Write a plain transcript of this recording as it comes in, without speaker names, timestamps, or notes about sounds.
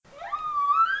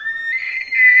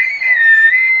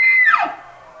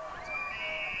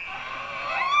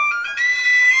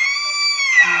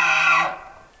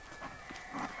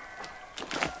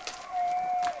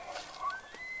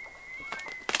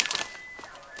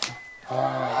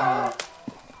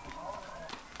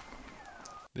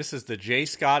This is the J.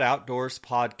 Scott Outdoors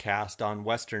podcast on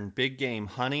Western big game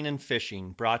hunting and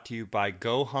fishing, brought to you by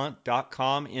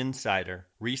GoHunt.com Insider.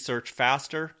 Research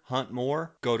faster, hunt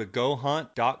more. Go to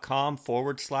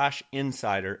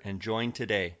GoHunt.com/insider and join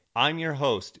today. I'm your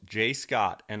host, Jay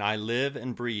Scott, and I live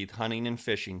and breathe hunting and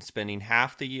fishing, spending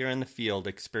half the year in the field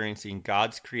experiencing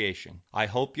God's creation. I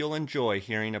hope you'll enjoy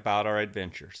hearing about our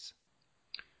adventures.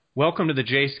 Welcome to the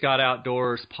J. Scott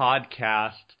Outdoors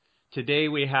podcast. Today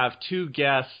we have two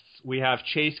guests. We have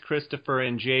Chase Christopher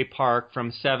and Jay Park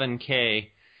from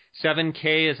 7K.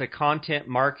 7K is a content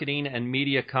marketing and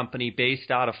media company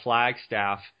based out of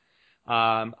Flagstaff.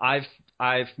 I've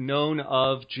known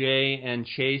of Jay and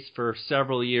Chase for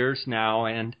several years now,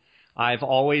 and I've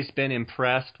always been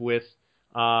impressed with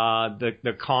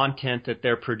the content that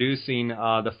they're producing,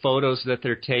 the photos that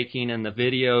they're taking, and the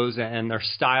videos, and their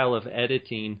style of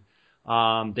editing.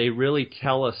 They really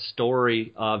tell a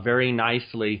story very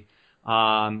nicely.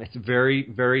 It's very,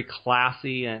 very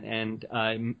classy, and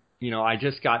I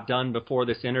just got done before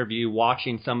this interview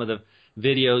watching some of the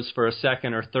videos for a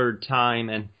second or third time,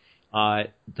 and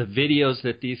the videos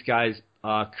that these guys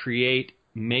create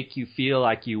make you feel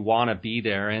like you want to be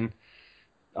there. And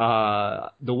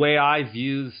the way I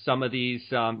view some of these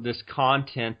this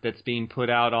content that's being put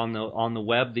out on the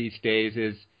web these days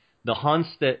is the hunts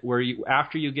that where you,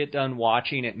 after you get done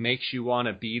watching, it makes you want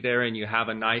to be there and you have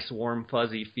a nice, warm,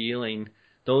 fuzzy feeling.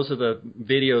 Those are the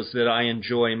videos that I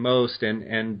enjoy most,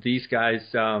 and these guys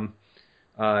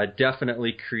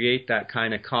definitely create that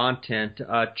kind of content.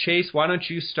 Chase, why don't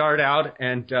you start out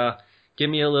and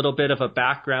give me a little bit of a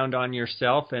background on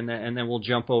yourself, and then we'll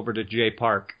jump over to Jay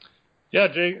Park. Yeah,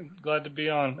 Jay, glad to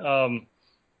be on.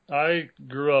 I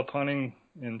grew up hunting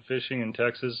and fishing in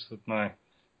Texas with my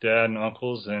dad and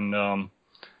uncles, and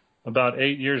about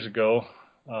 8 years ago,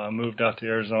 moved out to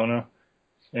Arizona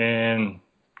and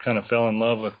kind of fell in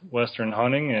love with Western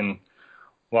hunting. And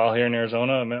while here in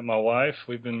Arizona, I met my wife.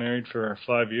 We've been married for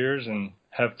 5 years and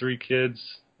have 3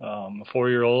 kids, a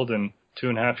 4-year-old and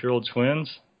 2.5-year-old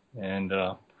twins. And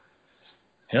I'm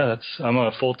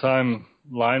a full-time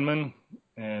lineman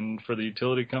and for the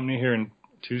utility company here in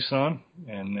Tucson.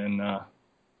 And then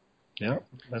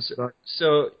that's right.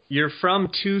 So you're from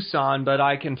Tucson, but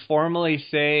I can formally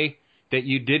say that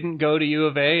you didn't go to U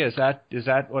of A. Is that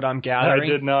what I'm gathering? I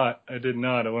did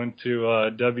not. I went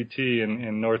to WT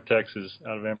in North Texas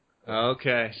out of Amarillo.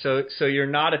 Okay, so you're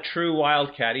not a true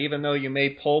Wildcat, even though you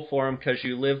may pull for them because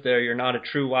you live there. You're not a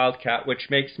true Wildcat, which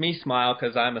makes me smile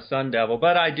because I'm a Sun Devil.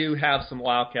 But I do have some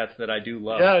Wildcats that I do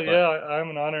love. Yeah,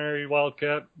 I'm an honorary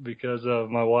Wildcat because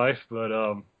of my wife. But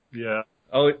yeah.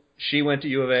 Oh, she went to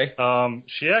U of A?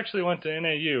 She actually went to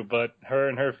NAU, but her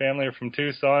and her family are from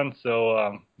Tucson,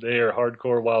 so they are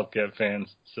hardcore Wildcat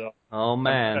fans. So oh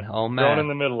man, thrown in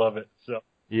the middle of it. So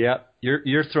yep,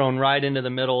 you're thrown right into the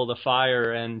middle of the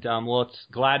fire, and well, it's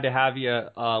glad to have you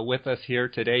with us here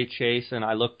today, Chase, and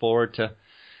I look forward to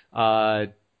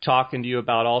talking to you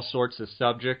about all sorts of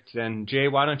subjects. And Jay,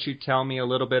 why don't you tell me a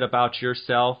little bit about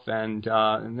yourself, and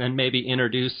then maybe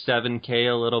introduce 7K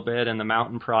a little bit and the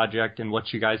Mountain Project and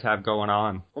what you guys have going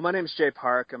on. Well, my name's Jay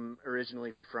Park. I'm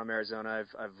originally from Arizona.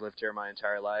 I've lived here my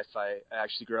entire life. I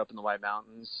actually grew up in the White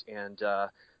Mountains and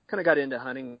kind of got into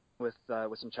hunting with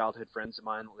some childhood friends of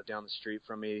mine that lived down the street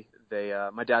from me.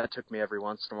 My dad took me every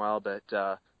once in a while, but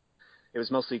it was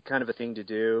mostly kind of a thing to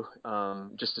do,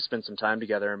 just to spend some time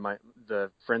together. And the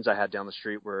friends I had down the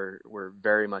street were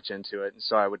very much into it, and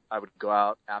so I would go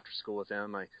out after school with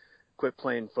them. I quit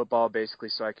playing football basically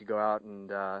so I could go out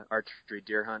and archery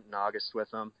deer hunt in August with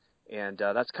them, and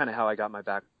that's kind of how I got my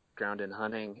background in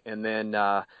hunting. And then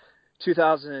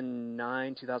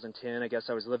 2009, 2010, I guess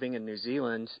I was living in New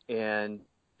Zealand, and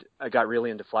I got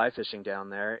really into fly fishing down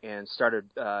there and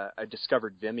I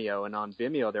discovered Vimeo, and on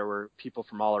Vimeo there were people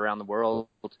from all around the world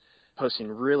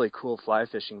posting really cool fly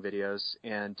fishing videos,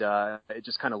 and it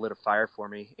just kind of lit a fire for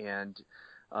me. And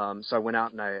so I went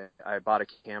out and I bought a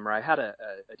camera. I had a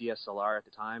DSLR at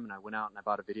the time, and I went out and I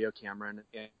bought a video camera,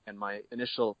 and my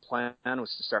initial plan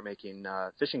was to start making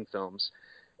fishing films,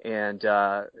 and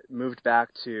moved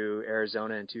back to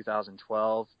Arizona in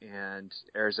 2012. And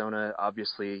Arizona,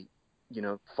 obviously,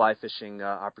 fly fishing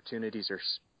opportunities are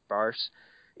sparse,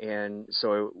 and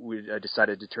so I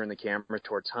decided to turn the camera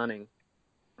towards hunting.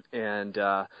 And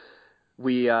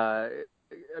we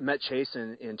met Chase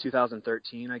in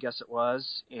 2013, I guess it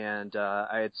was, and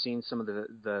I had seen some of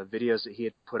the videos that he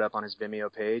had put up on his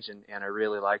Vimeo page, and I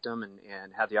really liked them, and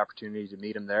had the opportunity to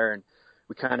meet him there. And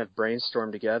we kind of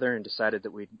brainstormed together and decided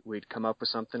that we'd come up with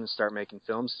something and start making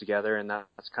films together, and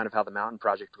that's kind of how the Mountain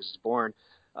Project was born.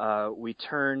 we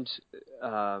turned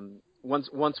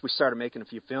once we started making a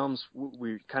few films,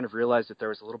 we kind of realized that there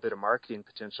was a little bit of marketing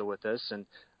potential with this, and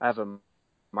I have a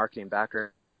marketing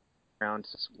background,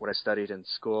 what I studied in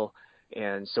school,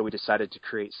 and so we decided to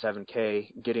create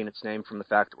 7K, getting its name from the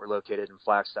fact that we're located in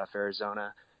Flagstaff,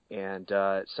 Arizona, and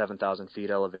at 7,000 feet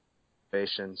elevation.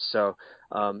 So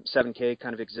 7K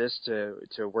kind of exists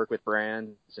to work with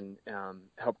brands and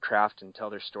help craft and tell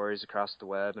their stories across the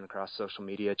web and across social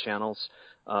media channels.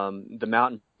 The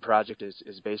Mountain Project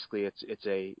is basically it's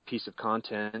a piece of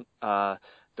content that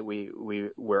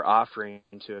we're offering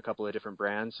to a couple of different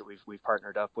brands that we've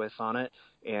partnered up with on it.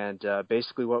 And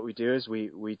basically what we do is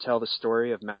we tell the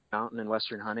story of mountain and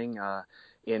western hunting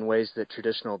in ways that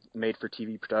traditional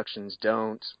made-for-TV productions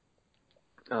don't.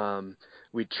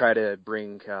 We try to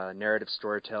bring narrative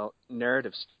storytelling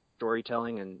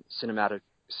and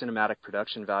cinematic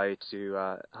production value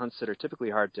to hunts that are typically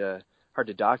hard to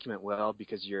document well,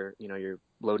 because you're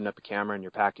loading up a camera and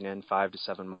you're packing in 5 to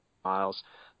 7 miles.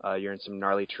 You're in some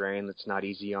gnarly terrain that's not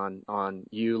easy on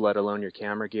you, let alone your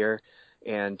camera gear.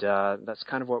 And that's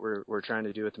kind of what we're trying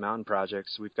to do with the Mountain Project.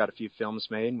 So we've got a few films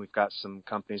made, and we've got some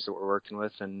companies that we're working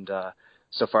with, and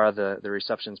so far the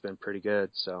reception's been pretty good.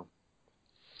 So.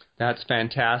 That's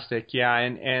fantastic. Yeah,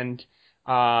 and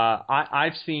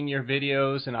I've seen your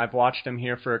videos, and I've watched them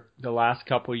here for the last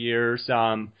couple years.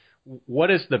 What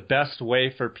is the best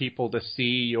way for people to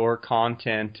see your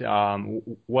content?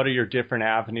 What are your different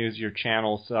avenues, your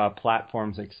channels,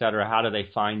 platforms, et cetera? How do they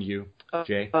find you,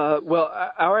 Jay? Well,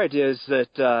 our idea is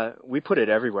that we put it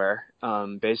everywhere.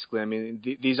 Basically, I mean,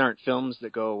 these aren't films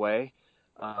that go away.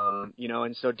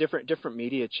 And so different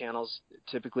media channels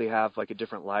typically have like a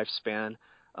different lifespan.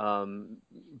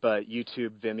 But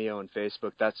YouTube, Vimeo, and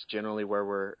Facebook, that's generally where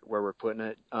we're putting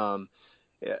it.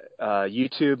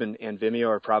 YouTube and Vimeo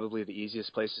are probably the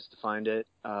easiest places to find it,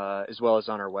 as well as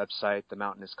on our website,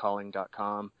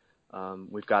 themountainiscalling.com.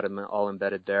 We've got them all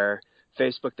embedded there.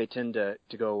 Facebook, they tend to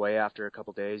go away after a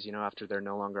couple days, after they're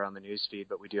no longer on the news feed,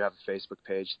 but we do have a Facebook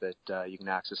page that you can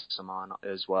access them on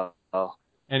as well.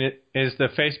 And is the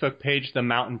Facebook page The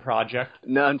Mountain Project?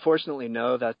 No, unfortunately,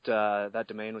 no. That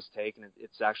domain was taken.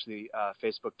 It's actually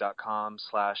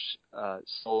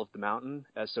facebook.com/Soul of the Mountain,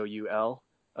 SOUL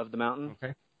of the Mountain.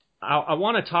 Okay. I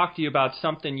want to talk to you about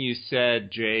something you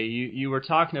said, Jay. You were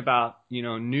talking about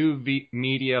new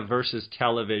media versus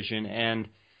television, and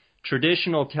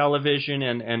traditional television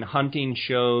and hunting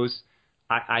shows.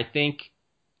 I think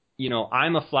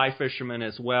I'm a fly fisherman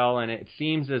as well, and it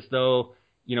seems as though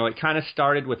it kind of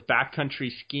started with backcountry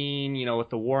skiing, with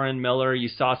the Warren Miller. You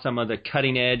saw some of the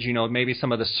cutting edge, maybe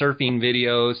some of the surfing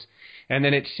videos. And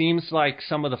then it seems like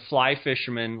some of the fly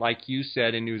fishermen, like you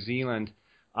said, in New Zealand,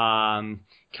 kind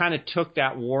of took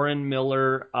that Warren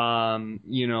Miller,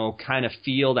 kind of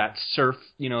feel, that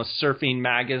surfing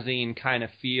magazine kind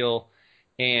of feel,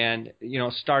 and,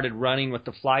 started running with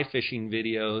the fly fishing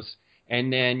videos.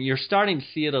 And then you're starting to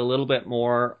see it a little bit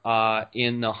more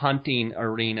in the hunting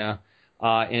arena.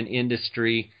 In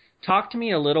industry. Talk to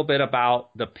me a little bit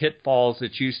about the pitfalls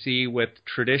that you see with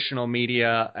traditional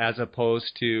media as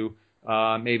opposed to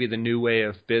maybe the new way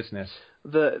of business.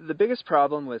 The biggest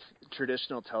problem with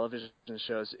traditional television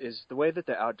shows is the way that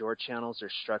the outdoor channels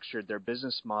are structured. Their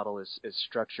business model is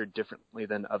structured differently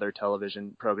than other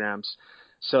television programs.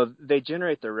 So they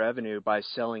generate their revenue by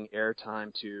selling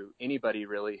airtime to anybody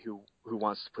really who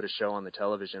wants to put a show on the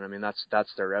television. I mean, that's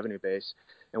their revenue base.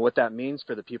 And what that means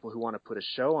for the people who want to put a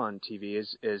show on TV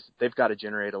is they've got to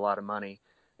generate a lot of money.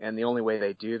 And the only way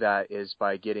they do that is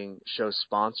by getting show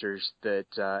sponsors that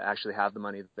actually have the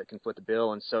money that can foot the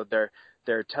bill. And so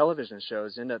their television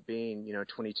shows end up being,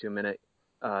 22-minute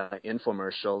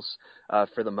infomercials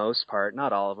for the most part.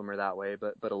 Not all of them are that way,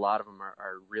 but a lot of them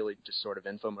are really just sort of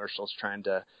infomercials trying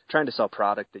to sell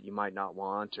product that you might not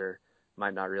want or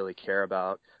might not really care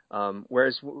about.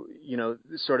 Whereas,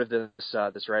 sort of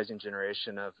this rising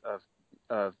generation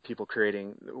of people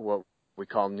creating what we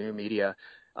call new media,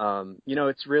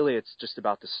 it's just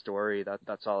about the story.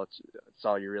 That's all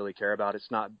you really care about.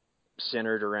 It's not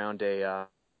centered around a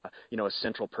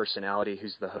central personality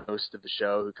who's the host of the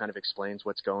show who kind of explains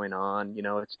what's going on.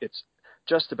 It's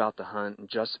just about the hunt and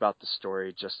just about the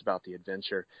story, just about the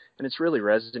adventure. And it's really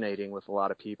resonating with a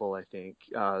lot of people, I think.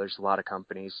 There's a lot of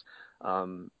companies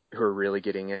who are really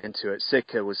getting into it.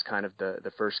 Sitka was kind of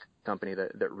the first company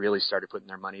that really started putting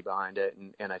their money behind it,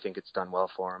 and I think it's done well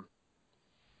for them.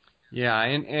 Yeah,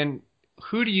 and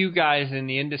who do you guys in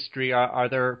the industry, are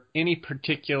there any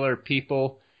particular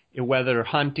people, whether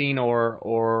hunting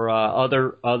or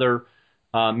other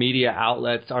media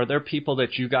outlets, are there people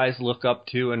that you guys look up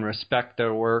to and respect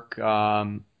their work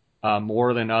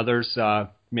more than others?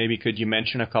 maybe could you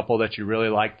mention a couple that you really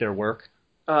like their work?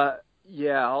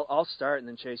 Yeah, I'll start, and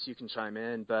then Chase, you can chime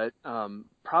in. But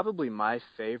probably my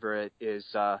favorite is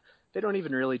they don't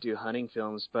even really do hunting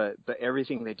films, but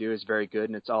everything they do is very good,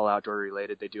 and it's all outdoor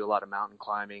related. They do a lot of mountain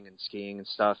climbing and skiing and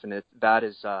stuff, and that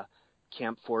is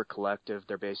Camp 4 Collective.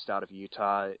 They're based out of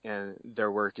Utah, and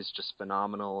their work is just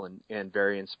phenomenal and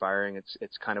very inspiring.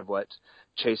 It's kind of what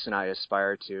Chase and I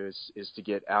aspire to is to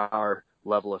get our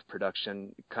level of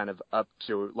production kind of up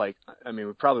to, like, I mean,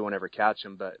 we probably won't ever catch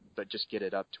them, but just get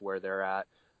it up to where they're at.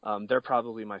 They're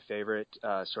probably my favorite,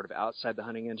 sort of outside the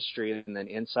hunting industry, and then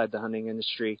inside the hunting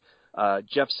industry.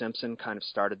 Jeff Simpson kind of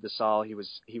started this all. He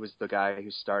was the guy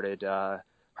who started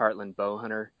Heartland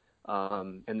Bowhunter,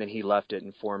 and then he left it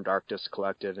and formed Arctis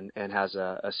Collective, and has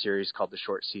a series called The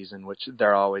Short Season, which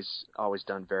they're always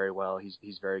done very well.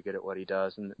 He's very good at what he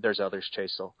does, and there's others.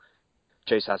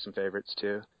 Chase has some favorites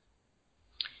too.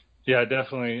 Yeah,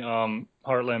 definitely.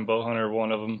 Heartland Bowhunter,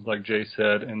 one of them, like Jay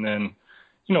said, and then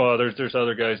others. There's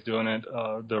other guys doing it.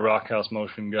 The Rockhouse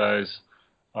Motion guys,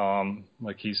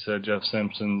 like he said, Jeff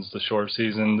Simpson's The Short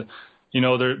Season.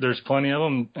 There's plenty of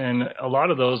them, and a lot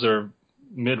of those are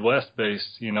Midwest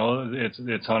based.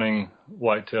 It's hunting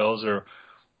whitetails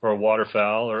or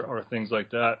waterfowl or things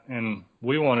like that. And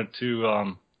we wanted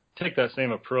to take that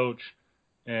same approach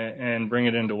and bring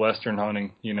it into Western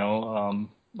hunting.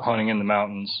 Hunting in the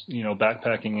mountains,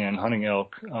 backpacking and hunting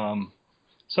elk,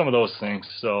 some of those things.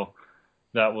 So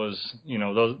that was,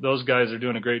 those guys are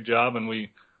doing a great job, and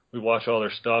we watch all their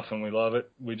stuff and we love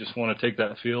it. We just want to take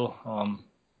that feel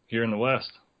here in the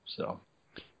West. So.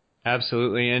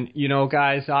 Absolutely. And,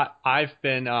 guys, I've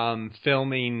been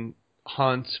filming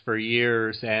hunts for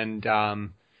years, and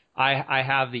I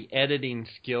have the editing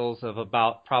skills of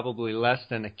about probably less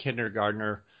than a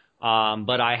kindergartner.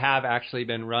 But I have actually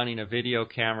been running a video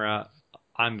camera,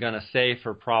 I'm going to say,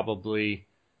 for probably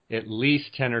at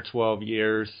least 10 or 12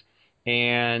 years.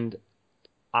 And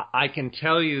I can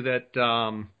tell you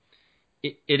that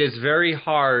it is very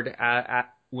hard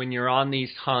when you're on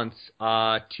these hunts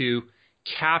to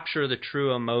capture the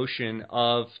true emotion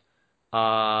of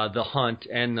the hunt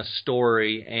and the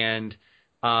story. And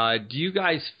do you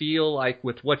guys feel like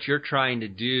with what you're trying to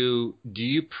do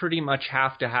you pretty much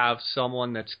have to have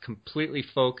someone that's completely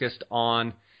focused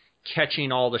on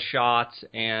catching all the shots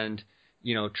and,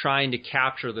 trying to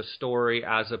capture the story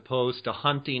as opposed to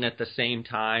hunting at the same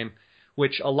time,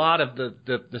 which a lot of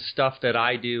the stuff that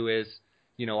I do is,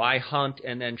 I hunt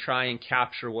and then try and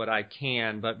capture what I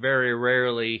can, but very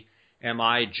rarely am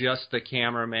I just the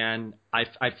cameraman.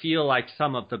 I feel like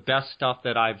some of the best stuff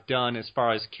that I've done as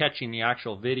far as catching the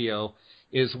actual video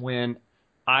is when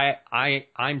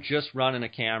I'm just running a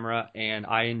camera, and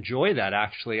I enjoy that,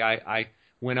 actually. I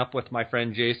went up with my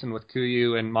friend Jason with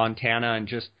Kuyu in Montana and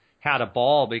just had a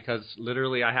ball because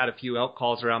literally I had a few elk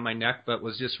calls around my neck, but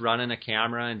was just running a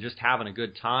camera and just having a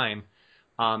good time.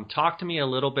 Talk to me a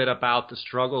little bit about the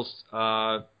struggles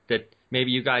that maybe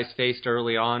you guys faced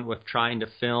early on with trying to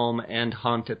film and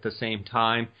hunt at the same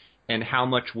time, and how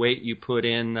much weight you put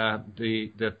in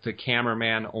the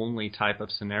cameraman only type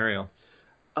of scenario.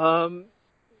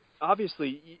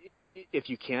 Obviously, if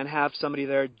you can have somebody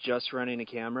there just running a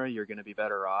camera, you're going to be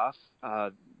better off.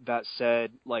 That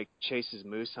said, like Chase's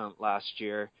moose hunt last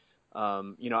year,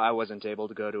 I wasn't able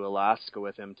to go to Alaska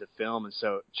with him to film, and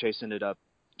so Chase ended up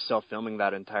self-filming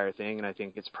that entire thing, and I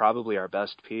think it's probably our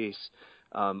best piece.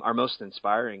 Our most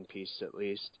inspiring piece, at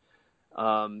least.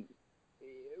 I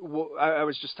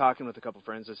was just talking with a couple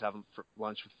friends. I was having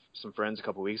lunch with some friends a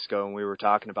couple weeks ago, and we were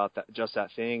talking about that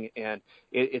thing. And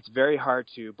it's very hard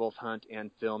to both hunt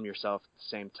and film yourself at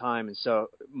the same time. And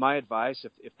so, my advice,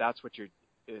 if that's what you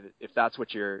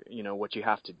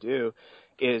have to do,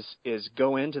 is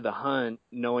go into the hunt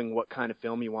knowing what kind of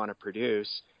film you want to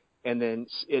produce. And then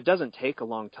it doesn't take a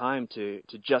long time to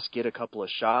just get a couple of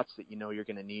shots that you're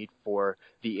going to need for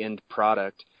the end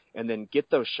product, and then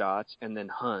get those shots and then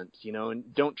hunt,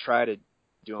 and don't try to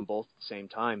do them both at the same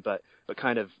time, but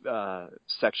kind of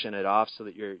section it off so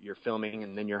that you're filming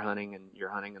and then you're hunting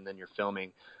and then you're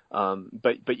filming.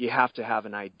 But you have to have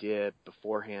an idea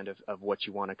beforehand of what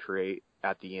you want to create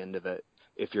at the end of it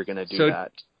if you're going to do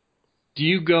that. Do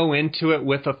you go into it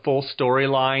with a full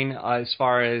storyline as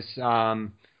far as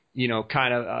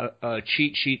kind of a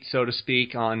cheat sheet, so to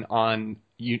speak, on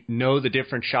the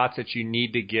different shots that you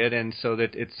need to get in, so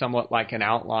that it's somewhat like an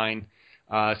outline,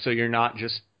 so you're not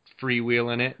just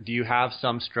freewheeling it? Do you have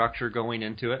some structure going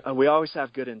into it? We always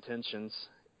have good intentions,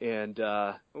 and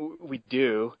we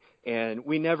do, and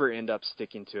we never end up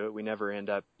sticking to it. We never end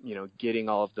up, getting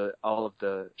all of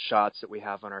the shots that we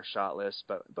have on our shot list,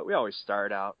 but we always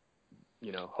start out,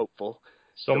 hopeful.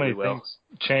 so many things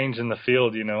change in the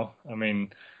field, you know. I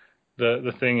mean,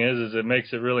 the thing is it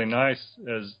makes it really nice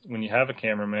as when you have a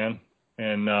cameraman,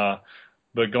 and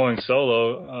but going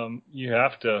solo, you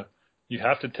have to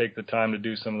take the time to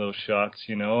do some of those shots,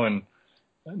 you know. And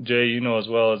Jay, you know as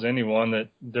well as anyone that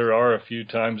there are a few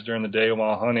times during the day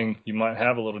while hunting you might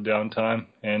have a little downtime,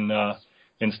 and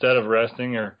instead of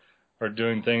resting or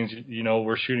doing things, you know,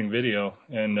 we're shooting video,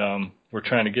 and we're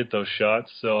trying to get those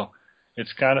shots. So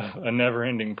it's kind of a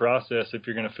never-ending process if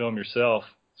you're going to film yourself.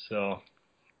 So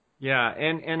yeah,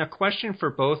 and a question for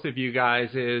both of you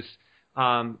guys is,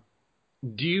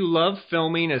 do you love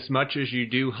filming as much as you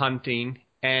do hunting?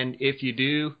 And if you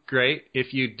do, great.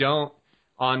 If you don't,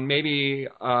 on maybe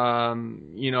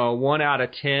 1 out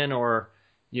of 10 or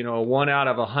 1 out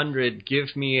of 100,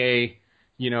 give me a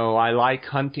I like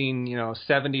hunting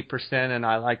 70% and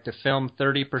I like to film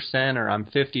 30%, or I'm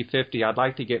 50-50. I'd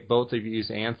like to get both of you's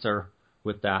answer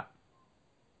with that.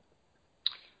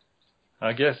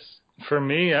 I guess for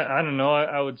me, I don't know.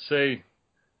 I would say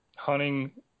hunting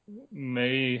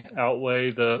may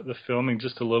outweigh the filming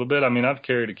just a little bit. I mean, I've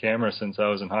carried a camera since I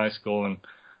was in high school, and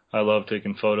I love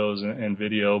taking photos and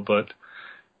video, but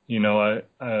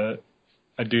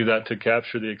I do that to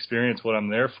capture the experience, what I'm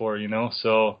there for,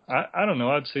 So I don't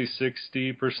know. I'd say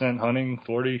 60% hunting,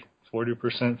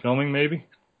 40% filming, maybe.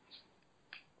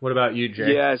 What about you,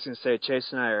 Jay? Yeah, I was going to say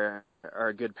Chase and I are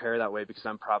a good pair that way, because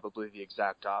I'm probably the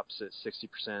exact opposite,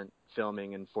 60%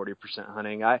 filming and 40%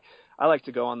 hunting. I like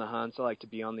to go on the hunts. I like to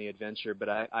be on the adventure, but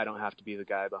I don't have to be the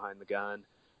guy behind the gun.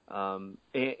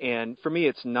 And for me,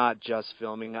 it's not just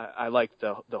filming. I like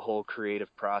the whole creative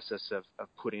process of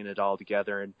putting it all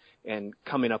together and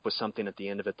coming up with something at the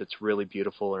end of it that's really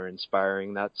beautiful or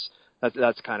inspiring. That's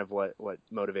kind of what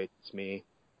motivates me.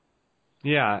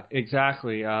 Yeah,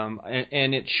 exactly.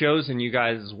 And it shows in you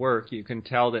guys' work. You can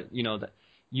tell that, that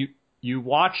you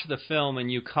watch the film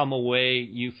and you come away,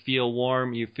 you feel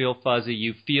warm, you feel fuzzy,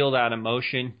 you feel that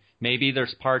emotion. Maybe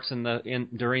there's parts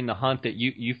during the hunt that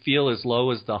you feel as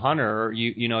low as the hunter, or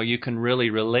you can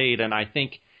really relate. And I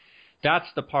think that's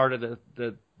the part of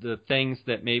the things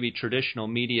that maybe traditional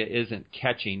media isn't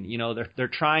catching. They're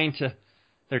trying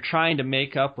to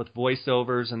make up with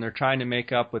voiceovers, and they're trying to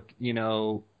make up with,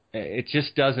 it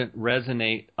just doesn't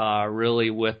resonate really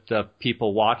with the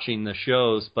people watching the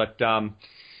shows. But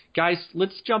guys,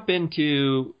 let's jump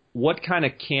into what kind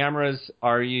of cameras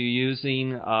are you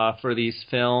using for these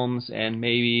films, and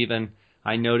maybe even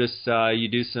I notice you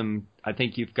do some. I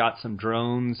think you've got some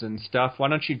drones and stuff. Why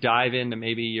don't you dive into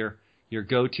maybe your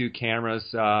go-to cameras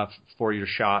for your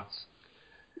shots?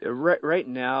 Right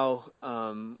now,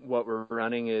 what we're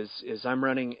running is I'm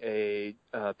running a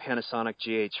Panasonic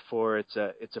GH4.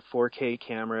 It's a 4K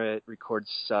camera. It records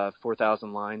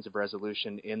 4,000 lines of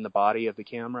resolution in the body of the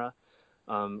camera.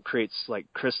 Creates like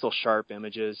crystal sharp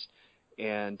images,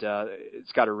 and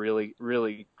it's got a really,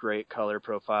 really great color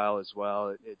profile as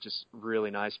well. It just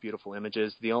really nice, beautiful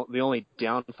images. The only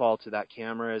downfall to that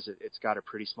camera is it's got a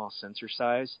pretty small sensor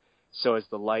size. So as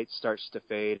the light starts to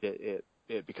fade,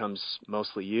 it becomes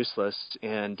mostly useless.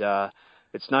 And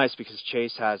it's nice because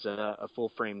Chase has a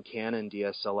full-frame Canon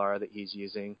DSLR that he's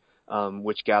using,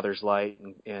 which gathers light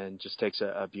and just takes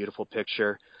a beautiful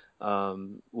picture.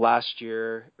 Last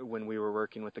year, when we were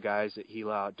working with the guys at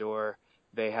Gila Outdoor,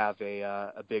 they have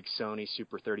a big Sony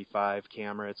Super 35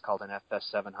 camera. It's called an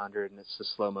FS700, and it's a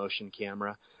slow-motion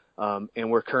camera.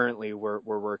 And we're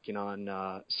working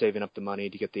on saving up the money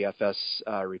to get the FS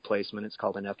replacement. It's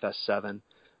called an FS7.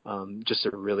 Just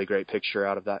a really great picture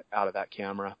out of that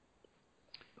camera.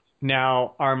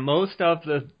 Now, are most of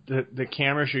the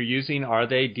cameras you're using, are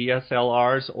they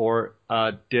DSLRs, or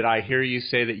did I hear you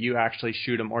say that you actually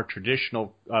shoot a more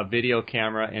traditional video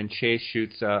camera and Chase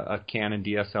shoots a Canon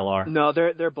DSLR? No,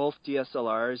 they're both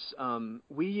DSLRs.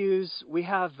 We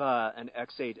have a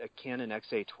Canon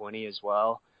XA20 as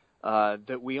well.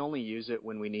 That we only use it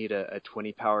when we need a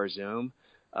 20 power zoom.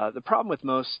 The problem with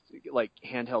most like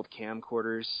handheld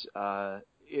camcorders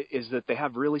is that they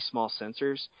have really small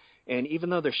sensors, and even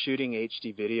though they're shooting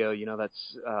HD video,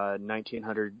 that's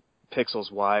 1900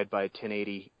 pixels wide by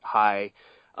 1080 high,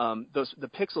 the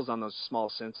pixels on those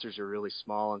small sensors are really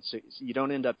small, and so you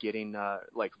don't end up getting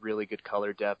like really good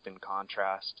color depth and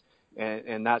contrast.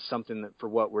 And that's something that for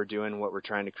what we're doing, what we're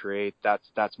trying to create,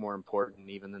 that's more important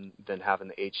even than having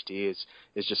the HD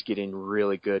is just getting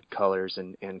really good colors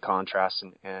and contrast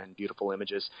and beautiful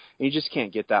images. And you just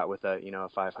can't get that with a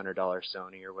 $500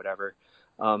 Sony or whatever.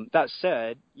 That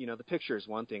said, the picture is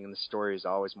one thing and the story is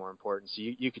always more important. So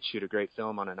you could shoot a great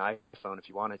film on an iPhone if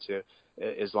you wanted to,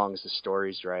 as long as the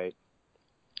story's right.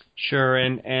 Sure.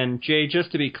 And Jay,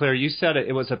 just to be clear, you said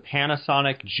it was a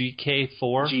Panasonic GK4?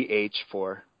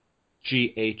 GH4.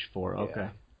 GH4. Okay. Yeah.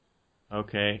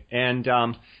 Okay. And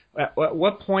at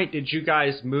what point did you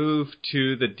guys move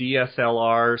to the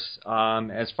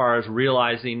DSLRs as far as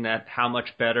realizing that how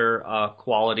much better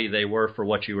quality they were for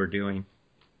what you were doing?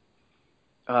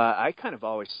 I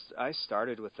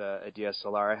started with a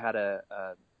DSLR. I had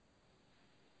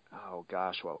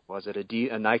what was it?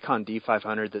 A Nikon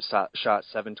D500 that shot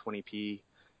 720p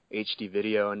HD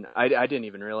video, and I didn't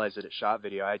even realize that it shot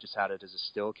video. I just had it as a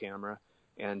still camera,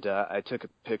 and I took a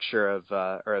picture of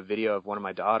or a video of one of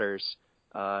my daughters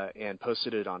and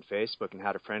posted it on Facebook, and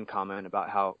had a friend comment about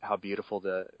how beautiful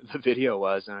the video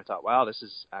was, and I thought, wow, this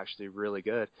is actually really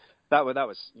good. That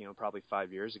was probably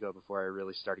 5 years ago before I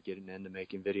really started getting into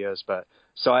making videos, but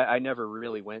so I never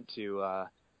really went to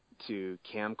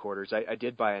camcorders. I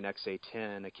did buy an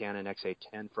XA10, a Canon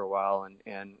XA10 for a while,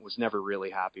 and was never really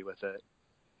happy with it.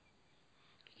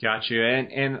 Gotcha.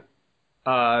 And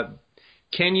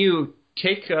can you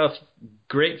take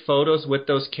great photos with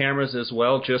those cameras as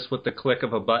well, just with the click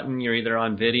of a button? You're either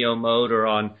on video mode or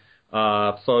on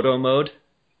photo mode?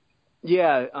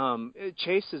 Yeah,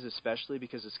 Chase's especially,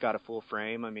 because it's got a full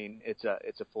frame. I mean, it's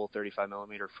a full 35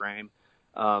 millimeter frame.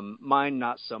 Mine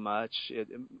not so much.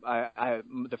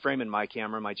 The frame in my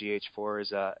camera, my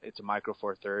GH4, it's a micro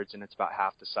four thirds, and it's about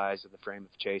half the size of the frame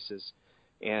of Chase's.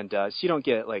 And so you don't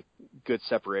get like good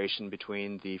separation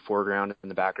between the foreground and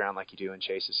the background like you do in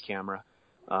Chase's camera.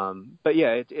 But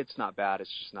yeah, it's not bad. It's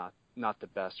just not the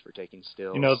best for taking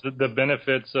stills. The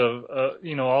benefits of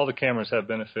all the cameras have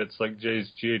benefits, like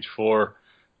Jay's GH4.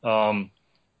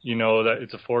 That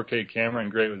it's a 4K camera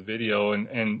and great with video,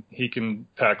 and he can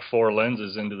pack 4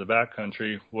 lenses into the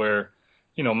backcountry, where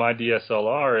my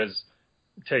DSLR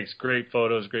takes great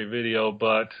photos, great video,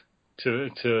 but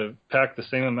to pack the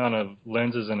same amount of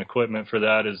lenses and equipment for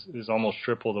that is almost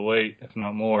triple the weight, if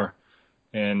not more.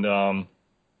 And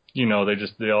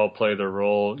they all play their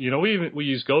role. We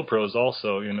use GoPros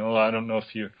also. I don't know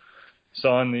if you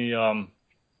saw in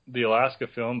the Alaska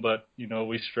film, but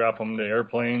we strap them to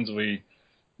airplanes. We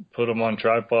put them on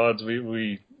tripods.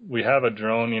 We have a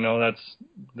drone.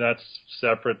 That's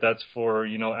separate. That's for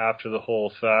after the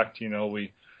whole fact.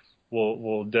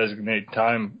 We'll designate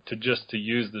time to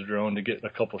use the drone to get a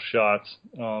couple shots.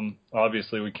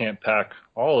 Obviously, we can't pack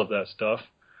all of that stuff,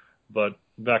 but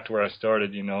back to where I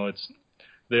started.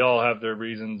 They all have their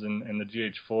reasons, and the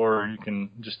GH4, you can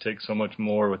just take so much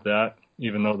more with that,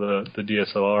 even though the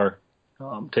DSLR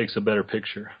takes a better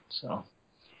picture. So,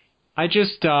 I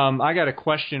got a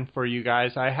question for you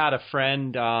guys. I had a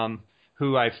friend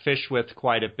who I fish with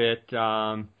quite a bit.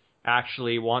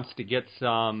 Actually wants me to get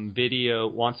some video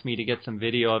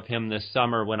of him this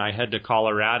summer when I head to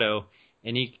Colorado,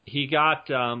 and he got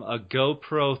a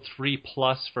GoPro 3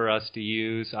 Plus for us to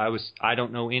use. I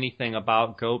don't know anything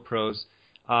about GoPros.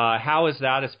 How is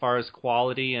that as far as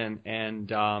quality, and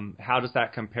how does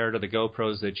that compare to the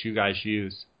GoPros that you guys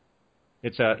use?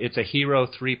 It's a Hero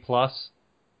 3 Plus.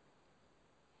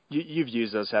 You've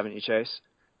used those, haven't you, Chase?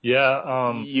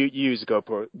 Yeah. You use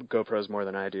GoPros more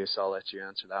than I do, so I'll let you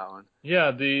answer that one.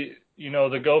 Yeah. The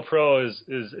GoPro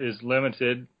is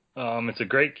limited. It's a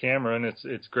great camera, and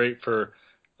it's great for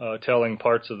telling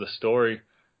parts of the story.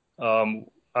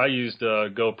 I used a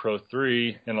GoPro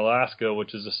 3 in Alaska,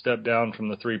 which is a step down from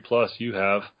the 3 Plus you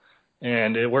have,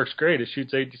 and it works great. It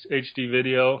shoots HD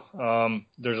video.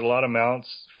 There's a lot of mounts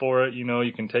for it.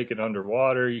 You can take it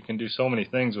underwater. You can do so many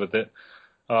things with it.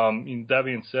 That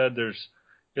being said,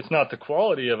 it's not the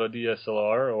quality of a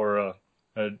DSLR or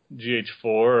a GH4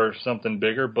 or something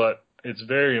bigger, but it's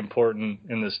very important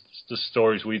in the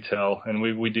stories we tell, and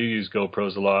we do use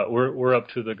GoPros a lot. We're up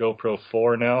to the GoPro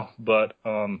 4 now, but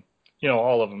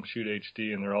all of them shoot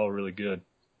HD, and they're all really good.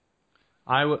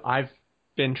 I've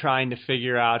been trying to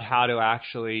figure out how to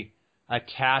actually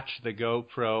attach the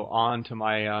GoPro onto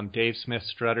my Dave Smith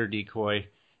Strutter decoy,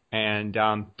 and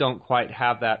don't quite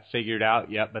have that figured out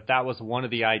yet. But that was one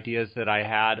of the ideas that I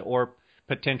had, or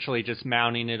potentially just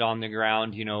mounting it on the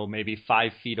ground, maybe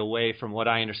 5 feet away. From what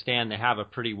I understand, they have a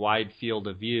pretty wide field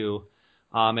of view.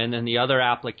 And then the other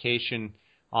application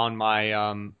on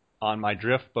my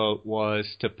drift boat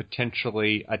was to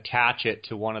potentially attach it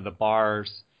to one of the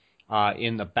bars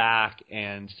in the back,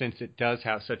 and since it does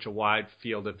have such a wide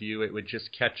field of view, it would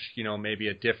just catch, maybe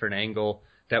a different angle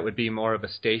that would be more of a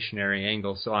stationary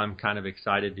angle, so I'm kind of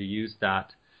excited to use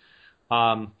that.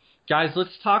 Guys,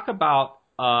 let's talk about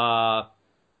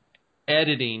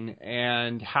editing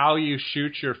and how you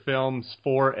shoot your films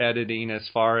for editing. As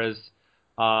far as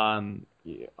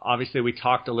obviously we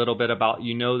talked a little bit about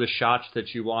the shots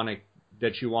that you want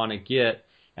to get,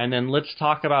 and then let's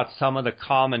talk about some of the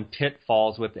common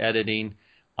pitfalls with editing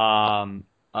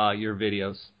your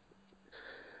videos.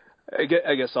 I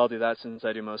guess I'll do that since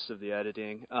I do most of the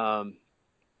editing.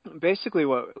 Basically,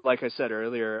 like I said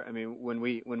earlier, I mean, when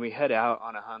we head out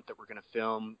on a hunt that we're going to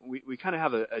film, we kind of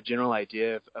have a general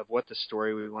idea of what the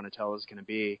story we want to tell is going to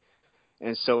be,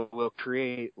 and so we'll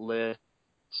create lists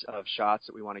of shots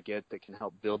that we want to get that can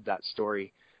help build that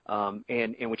story. And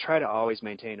we try to always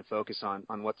maintain a focus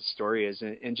on what the story is.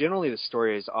 And generally the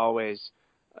story is always,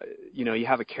 you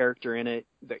have a character in it,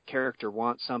 that character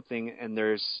wants something, and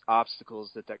there's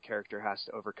obstacles that character has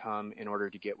to overcome in order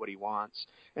to get what he wants.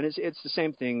 And it's the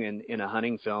same thing in a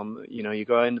hunting film. You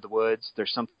go into the woods,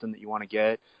 there's something that you want to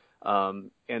get,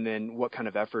 and then what kind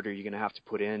of effort are you going to have to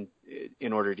put in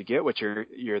order to get what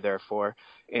you're there for?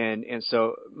 And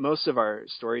so most of our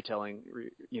storytelling,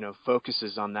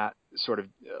 focuses on that sort of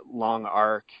long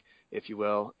arc, if you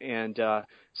will. And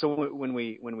so when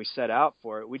we set out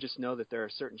for it, we just know that there are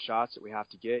certain shots that we have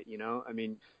to get. I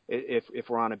mean, if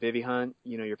we're on a bivvy hunt,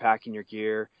 you're packing your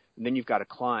gear, and then you've got to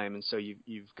climb, and so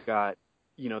you've got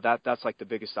that's like the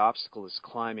biggest obstacle is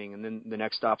climbing, and then the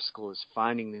next obstacle is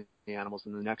finding the animals,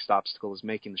 and the next obstacle is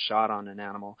making the shot on an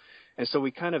animal. And so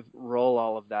we kind of roll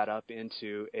all of that up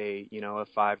into a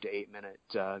 5 to 8 minute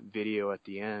video at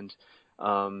the end,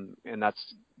 and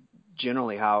that's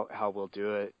generally how we'll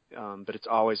do it. But it's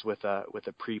always with a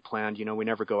pre-planned. We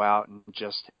never go out and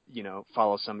just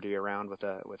follow somebody around with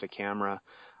a camera.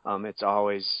 It's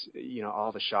always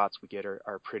all the shots we get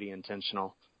are pretty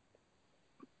intentional.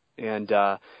 And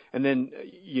then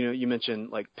you mentioned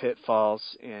like pitfalls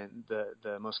and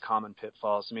the most common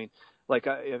pitfalls. I mean, like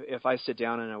if I sit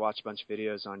down and I watch a bunch of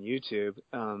videos on YouTube,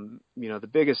 the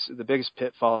biggest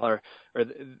pitfall or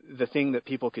the thing that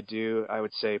people could do, I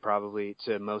would say probably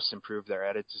to most improve their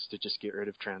edits, is to just get rid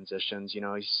of transitions.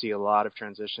 You see a lot of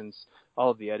transitions. All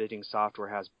of the editing software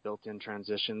has built-in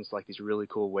transitions, like these really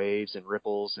cool waves and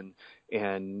ripples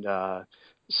and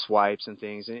swipes and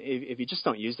things. And if you just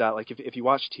don't use that, like if you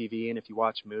watch TV and if you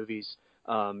watch movies,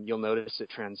 you'll notice that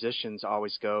transitions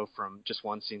always go from just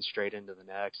one scene straight into the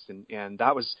next. And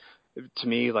that was, to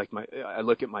me, like I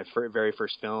look at my very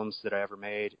first films that I ever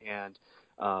made, and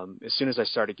as soon as I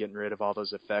started getting rid of all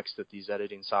those effects that these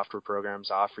editing software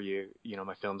programs offer you,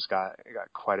 my films got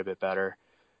quite a bit better.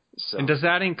 So. And does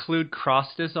that include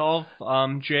cross dissolve,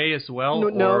 Jay, as well?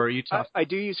 No, or are you I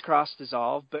do use cross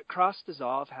dissolve, but cross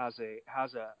dissolve has a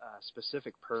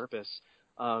specific purpose.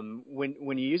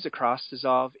 When you use a cross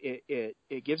dissolve,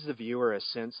 it gives the viewer a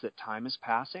sense that time is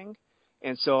passing,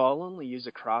 and so I'll only use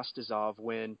a cross dissolve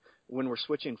when we're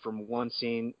switching from one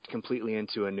scene completely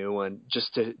into a new one,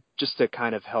 just to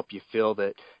kind of help you feel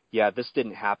that this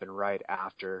didn't happen right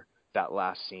after that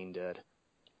last scene did.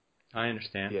 I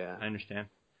understand. Yeah, I understand.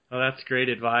 Well, that's great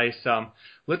advice.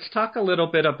 Let's talk a little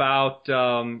bit about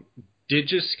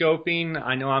digiscoping.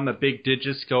 I know I'm a big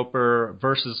digiscoper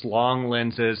versus long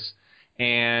lenses,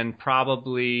 and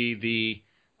probably the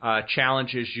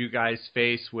challenges you guys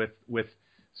face with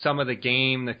some of the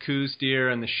game, the coos deer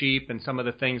and the sheep, and some of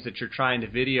the things that you're trying to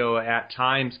video at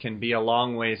times can be a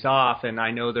long ways off. And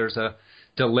I know there's a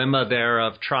dilemma there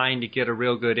of trying to get a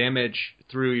real good image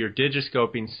through your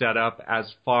digiscoping setup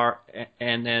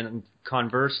and then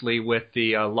conversely with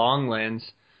the long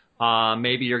lens,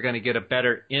 maybe you're going to get a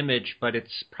better image, but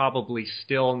it's probably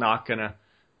still not going to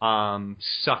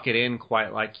suck it in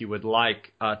quite like you would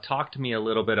like. Talk to me a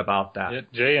little bit about that. Yeah,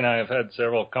 Jay and I have had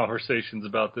several conversations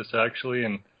about this actually,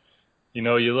 and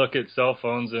you look at cell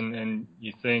phones and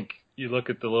you look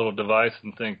at the little device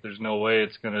and think there's no way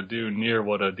it's going to do near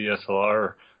what a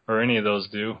DSLR or any of those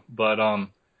do. But,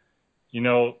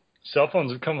 cell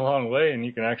phones have come a long way, and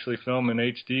you can actually film in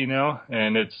HD now,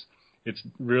 and it's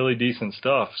really decent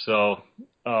stuff. So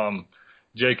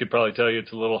Jay could probably tell you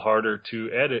it's a little harder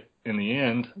to edit in the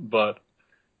end. But,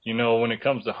 when it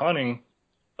comes to hunting,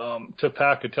 to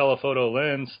pack a telephoto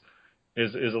lens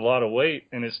is a lot of weight,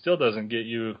 and it still doesn't get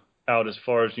you out as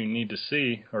far as you need to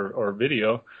see or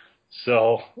video.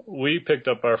 So we picked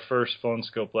up our first phone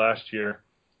scope last year,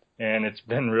 and it's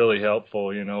been really helpful.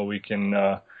 We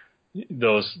can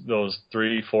those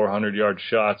 300-400 yard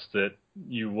shots that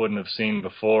you wouldn't have seen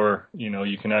before.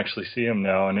 You can actually see them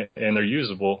now, and they're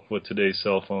usable with today's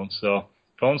cell phones. So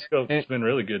phone scope's been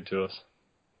really good to us.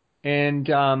 And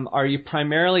are you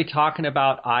primarily talking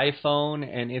about iPhone?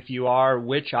 And if you are,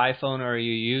 which iPhone are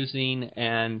you using?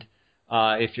 And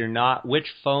if you're not,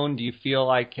 which phone do you feel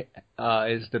like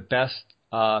is the best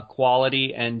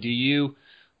quality? And do you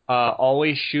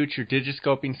always shoot your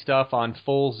digiscoping stuff on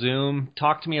full zoom?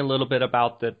 Talk to me a little bit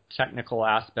about the technical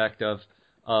aspect of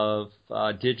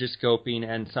digiscoping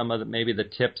and some of maybe the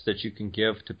tips that you can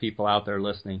give to people out there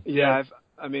listening? Yeah,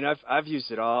 I've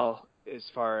used it all as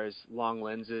far as long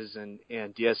lenses and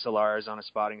DSLRs on a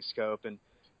spotting scope,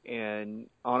 and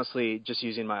honestly, just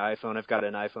using my iPhone. I've got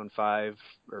an iPhone 5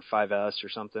 or 5S or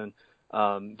something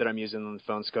that I'm using on the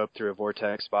phone scope through a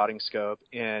Vortex spotting scope,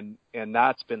 and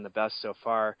that's been the best so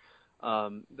far.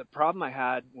 The problem I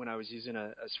had when I was using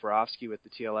a Swarovski with the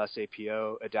TLS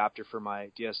APO adapter for my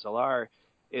DSLR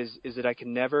is that I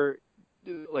can never,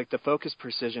 like, the focus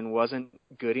precision wasn't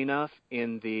good enough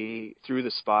through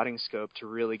the spotting scope to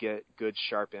really get good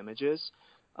sharp images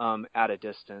at a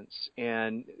distance.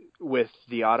 And with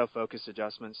the autofocus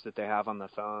adjustments that they have on the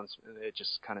phones, it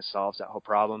just kind of solves that whole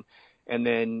problem. And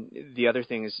then the other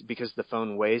thing is, because the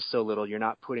phone weighs so little, you're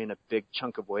not putting a big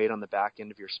chunk of weight on the back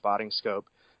end of your spotting scope,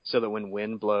 so that when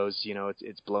wind blows,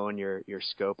 it's blowing your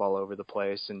scope all over the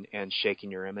place and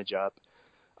shaking your image up.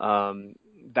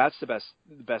 That's the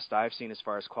best I've seen as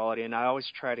far as quality. And I always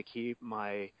try to keep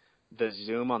the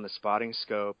zoom on the spotting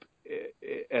scope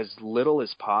as little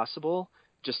as possible,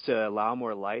 just to allow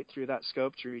more light through that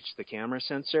scope to reach the camera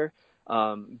sensor.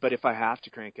 But if I have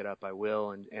to crank it up, I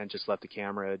will, and just let the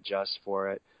camera adjust for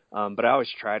it. But I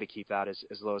always try to keep that as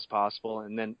low as possible.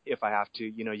 And then if I have to,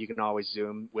 you can always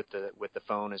zoom with the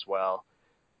phone as well.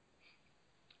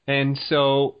 And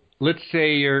so let's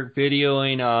say you're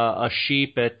videoing a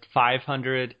sheep at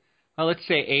 500, let's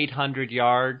say 800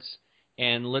 yards,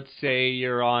 and let's say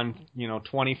you're on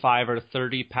 25 or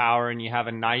 30 power, and you have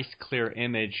a nice clear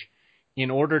image. In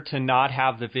order to not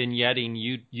have the vignetting,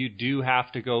 you do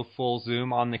have to go full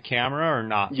zoom on the camera, or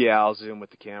not? Yeah, I'll zoom with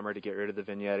the camera to get rid of the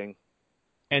vignetting.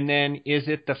 And then is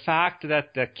it the fact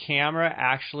that the camera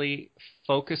actually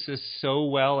focuses so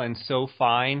well and so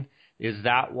fine? Is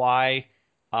that why?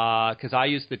 Because I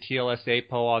use the TLS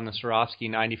APO on the Swarovski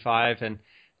 95 and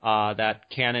that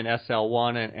Canon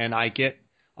SL1, and I get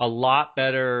a lot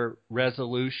better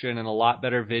resolution and a lot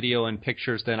better video and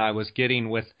pictures than I was getting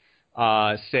with,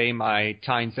 say, my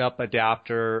Times Up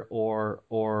adapter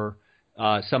or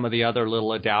some of the other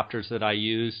little adapters that I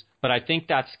use. But I think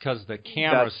that's because the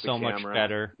camera's so much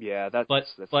better. Yeah, that's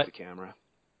the camera.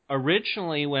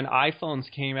 Originally, when iPhones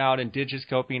came out and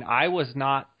digiscoping, I was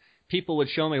not. People would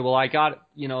show me, well, I got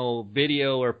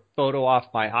video or photo off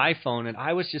my iPhone, and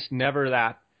I was just never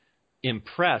that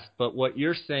impressed. But what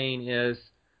you're saying is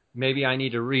maybe I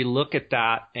need to relook at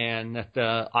that, and that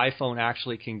the iPhone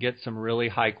actually can get some really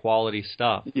high quality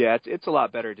stuff. Yeah, it's a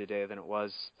lot better today than it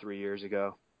was 3 years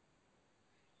ago.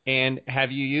 And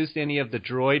have you used any of the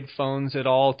Droid phones at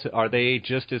all? Are they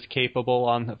just as capable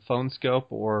on the phone scope,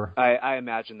 or? I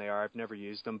imagine they are. I've never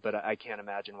used them, but I can't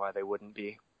imagine why they wouldn't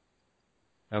be.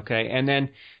 Okay, and then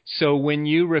so when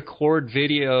you record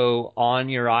video on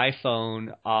your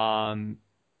iPhone,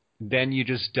 then you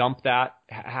just dump that.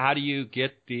 How do you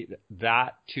get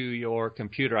that to your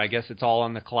computer? I guess it's all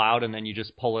on the cloud, and then you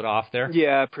just pull it off there?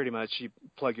 Yeah, pretty much. You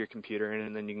plug your computer in,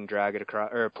 and then you can drag it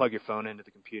across, or plug your phone into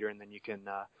the computer, and then you can,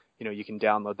 you can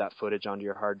download that footage onto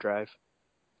your hard drive.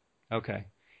 Okay.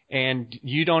 And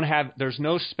you don't have, there's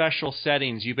no special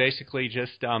settings. You basically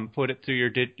just put it through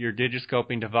your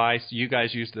digiscoping device. You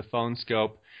guys use the phone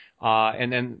scope.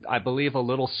 And then I believe a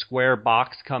little square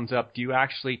box comes up. Do you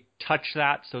actually touch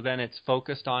that so then it's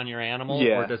focused on your animal?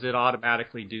 Yeah. Or does it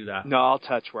automatically do that? No, I'll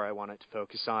touch where I want it to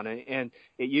focus on it. And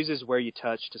it uses where you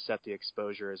touch to set the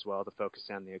exposure as well, the focus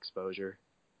and the exposure.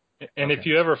 And if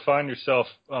you ever find yourself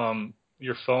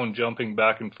your phone jumping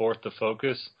back and forth to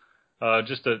focus,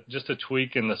 just a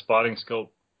tweak in the spotting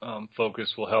scope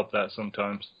focus will help that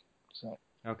sometimes. So.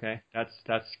 Okay,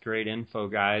 that's great info,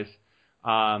 guys.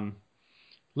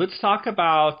 Let's talk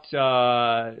about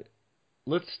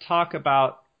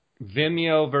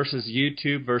Vimeo versus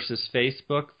YouTube versus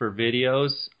Facebook for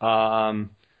videos.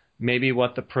 Maybe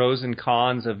what the pros and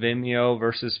cons of Vimeo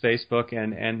versus Facebook,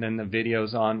 and then the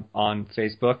videos on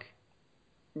Facebook.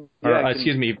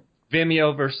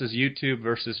 Vimeo versus YouTube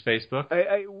versus Facebook.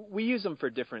 We use them for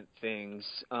different things.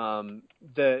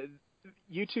 The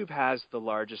YouTube has the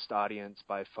largest audience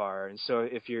by far, and so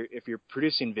if you're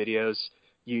producing videos,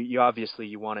 you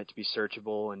obviously want it to be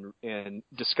searchable and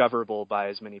discoverable by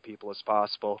as many people as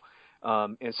possible.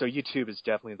 And so YouTube is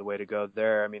definitely the way to go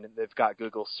there. I mean, they've got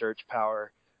Google search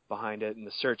power behind it, and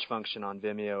the search function on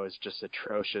Vimeo is just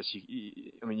atrocious.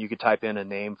 You could type in a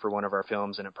name for one of our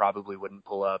films and it probably wouldn't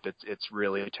pull up. It's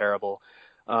really terrible.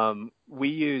 We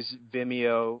use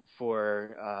Vimeo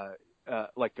for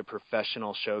like a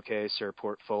professional showcase or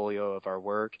portfolio of our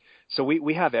work. So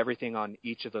we have everything on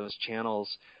each of those channels.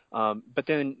 But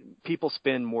then people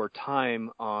spend more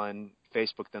time on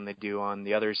Facebook than they do on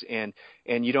the others, and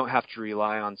you don't have to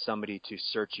rely on somebody to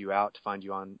search you out to find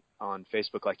you on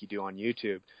Facebook like you do on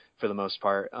YouTube for the most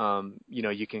part.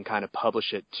 You can kind of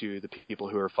publish it to the people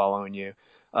who are following you.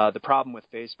 The problem with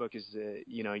Facebook is that,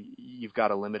 you've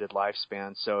got a limited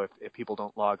lifespan. So if people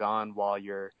don't log on while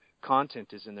your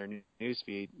content is in their news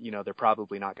feed, they're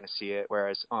probably not going to see it.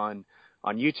 Whereas on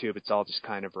YouTube, it's all just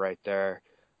kind of right there.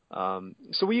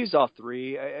 So we use all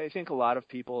three. I think a lot of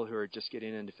people who are just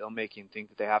getting into filmmaking think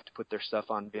that they have to put their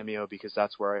stuff on Vimeo because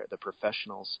that's where the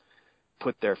professionals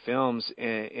put their films,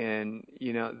 and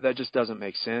that just doesn't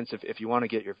make sense. If you want to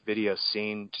get your videos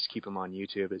seen, just keep them on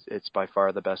YouTube. It's by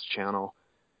far the best channel.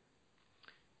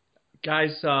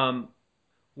 Guys,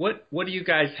 what do you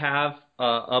guys have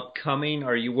upcoming?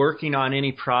 Are you working on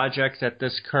any projects at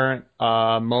this current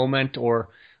moment, or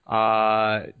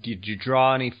did you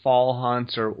draw any fall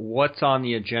hunts, or what's on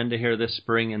the agenda here this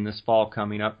spring and this fall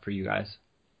coming up for you guys?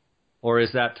 Or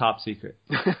is that top secret?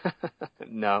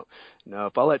 No.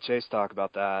 I'll let Chase talk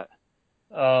about that.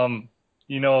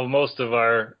 Most of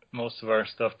our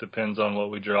stuff depends on what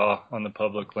we draw on the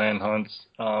public land hunts.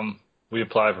 We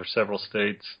apply for several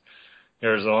states.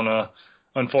 Arizona,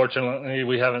 unfortunately,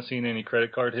 we haven't seen any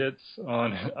credit card hits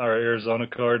on our Arizona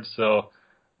cards, so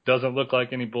doesn't look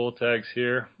like any bull tags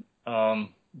here.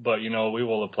 But we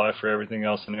will apply for everything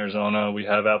else in Arizona. We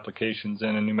have applications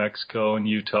in New Mexico and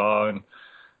Utah and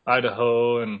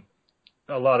Idaho and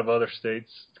a lot of other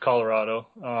states, Colorado.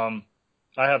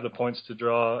 I have the points to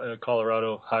draw a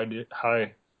Colorado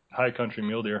high country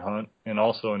mule deer hunt and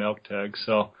also an elk tag.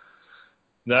 So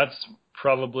that's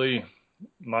probably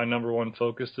my number one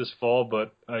focus this fall,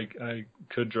 but I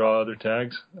could draw other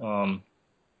tags.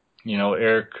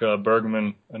 Eric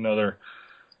Bergman, another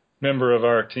member of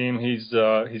our team, he's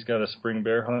got a spring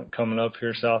bear hunt coming up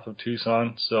here south of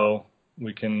Tucson, so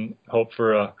we can hope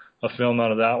for a film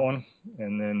out of that one.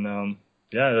 And then,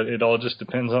 it all just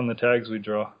depends on the tags we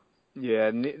draw. Yeah,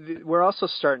 and we're also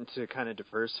starting to kind of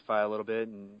diversify a little bit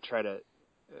and try to,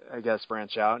 I guess,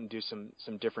 branch out and do some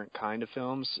different kind of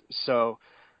films. So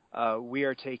we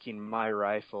are taking my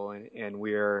rifle and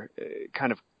we're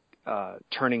kind of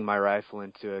turning my rifle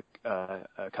into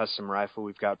a custom rifle.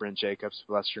 We've got Brent Jacobs,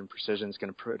 Western Precision, is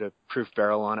going to put a proof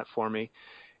barrel on it for me.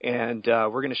 And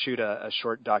we're going to shoot a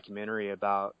short documentary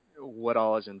about what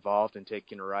all is involved in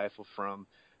taking a rifle from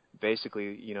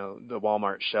basically, the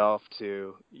Walmart shelf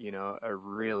to, a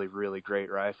really, really great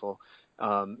rifle.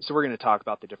 So we're going to talk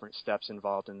about the different steps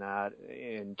involved in that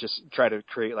and just try to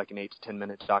create like an 8 to 10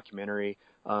 minute documentary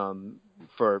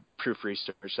for Proof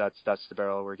Research. That's the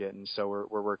barrel we're getting. So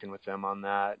we're working with them on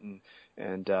that. And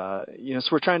so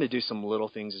we're trying to do some little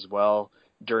things as well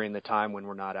during the time when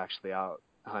we're not actually out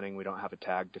hunting. We don't have a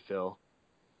tag to fill.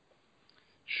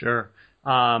 Sure.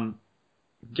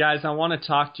 Guys, I want to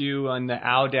talk to you on the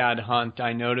Aoudad hunt.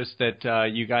 I noticed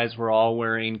that you guys were all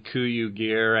wearing KUIU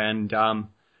gear, and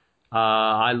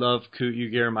I love KUIU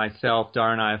gear myself.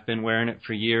 Dar and I have been wearing it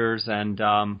for years, and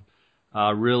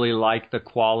really like the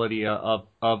quality of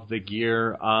the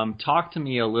gear. Talk to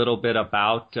me a little bit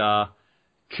about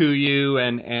KUIU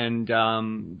and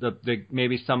the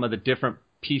maybe some of the different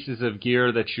pieces of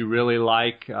gear that you really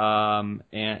like,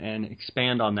 and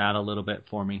expand on that a little bit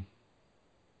for me.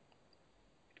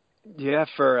 Yeah,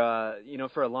 for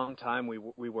a long time we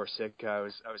wore Sitka. I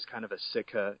was kind of a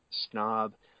Sitka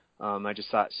snob. I just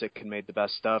thought Sitka made the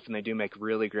best stuff, and they do make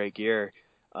really great gear.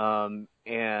 I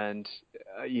ran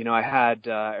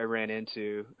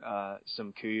into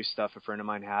some KUIU stuff. A friend of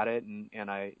mine had it, and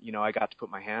I got to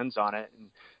put my hands on it,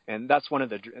 and that's one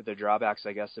of the drawbacks,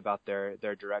 I guess, about their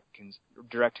direct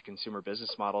to consumer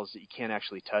business models, that you can't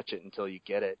actually touch it until you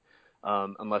get it.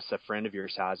 Unless a friend of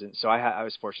yours has it. So I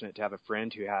was fortunate to have a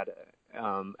friend who had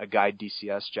a Guide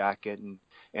DCS jacket,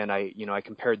 and I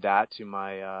compared that to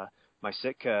my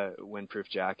Sitka windproof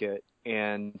jacket,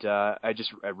 and I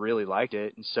really liked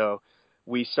it. And so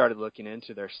we started looking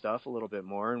into their stuff a little bit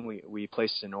more, and we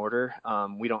placed an order.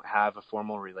 We don't have a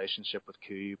formal relationship with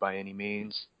KUIU by any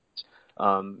means,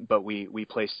 but we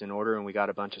placed an order and we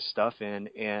got a bunch of stuff in,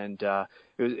 and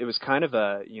it was kind of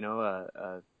a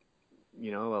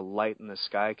light in the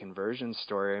sky conversion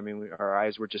story. I mean, our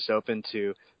eyes were just open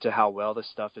to how well this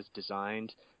stuff is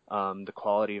designed, the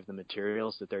quality of the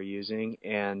materials that they're using,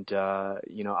 and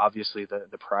obviously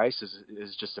the price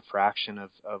is just a fraction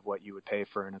of what you would pay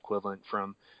for an equivalent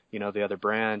from the other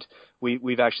brand.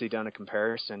 We've actually done a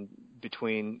comparison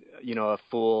between a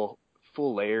full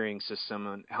layering system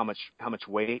and how much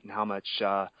weight and how much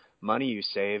money you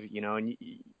save, and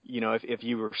if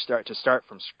you were start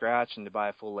from scratch and to buy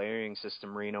a full layering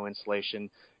system, Reno insulation,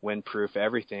 windproof,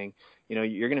 everything,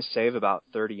 you're going to save about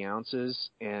 30 ounces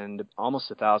and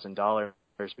almost $1,000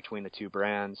 between the two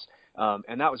brands.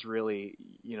 And that was really,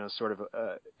 sort of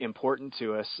important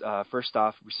to us. First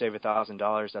off, we save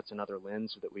 $1,000. That's another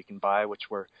lens that we can buy, which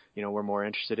we're more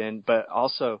interested in. But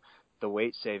also, the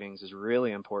weight savings is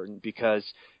really important because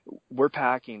we're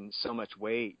packing so much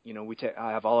weight. I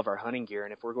have all of our hunting gear,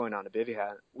 and if we're going on a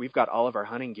bivouac, we've got all of our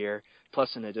hunting gear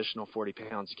plus an additional 40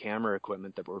 pounds of camera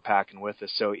equipment that we're packing with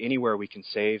us. So anywhere we can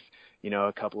save,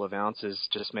 a couple of ounces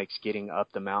just makes getting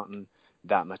up the mountain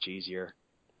that much easier.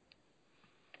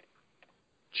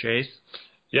 Chase?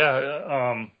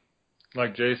 Yeah,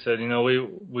 like Jay said,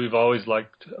 we've always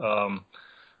liked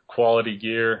quality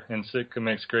gear, and Sitka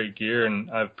makes great gear, and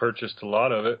I've purchased a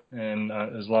lot of it, and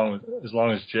as long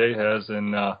as Jay has,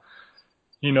 and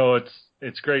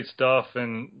it's great stuff.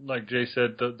 And like Jay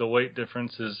said, the weight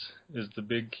difference is the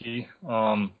big key.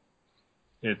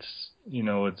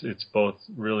 It's both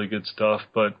really good stuff,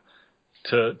 but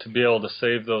to be able to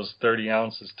save those 30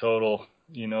 ounces total,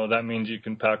 that means you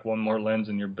can pack one more lens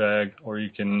in your bag, or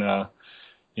you can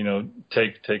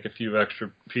take a few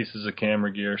extra pieces of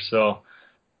camera gear. So.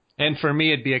 And for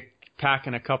me, it'd be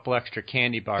packing a couple extra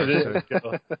candy bars.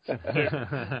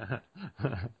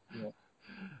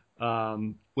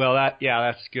 Well,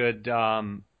 that's good. Dar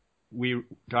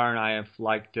and I have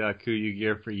liked KUIU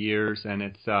gear for years, and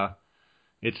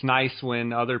it's nice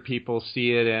when other people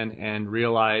see it and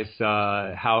realize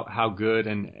how good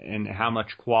and how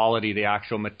much quality the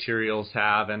actual materials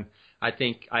have. And I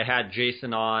think I had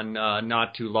Jason on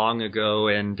not too long ago,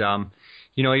 and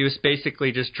he was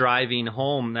basically just driving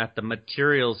home that the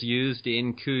materials used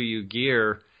in KUIU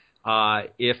gear,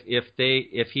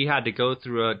 if he had to go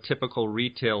through a typical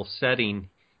retail setting,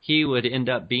 he would end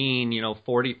up being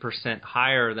 40%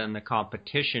 higher than the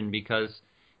competition because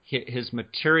his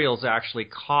materials actually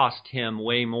cost him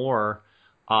way more,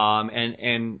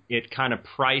 and it kind of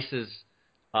prices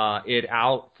it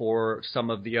out for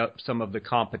some of the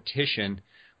competition.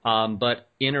 But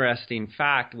interesting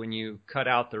fact, when you cut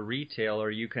out the retailer,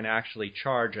 you can actually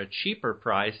charge a cheaper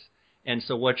price. And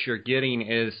so what you're getting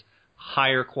is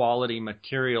higher quality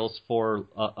materials for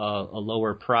a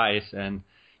lower price. And,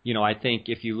 I think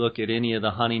if you look at any of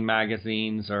the hunting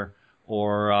magazines or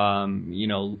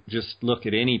just look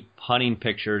at any hunting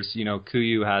pictures,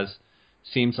 KUIU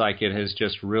seems like it has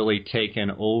just really taken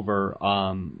over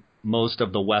most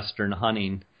of the Western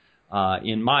hunting.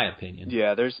 In my opinion.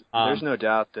 Yeah, there's no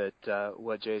doubt that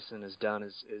what Jason has done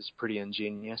is pretty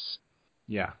ingenious.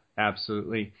 Yeah,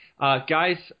 absolutely.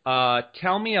 Guys,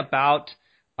 tell me about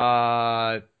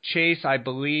Chase. I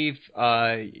believe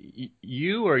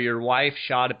you or your wife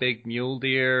shot a big mule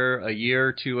deer a year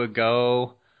or two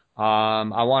ago.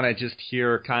 I want to just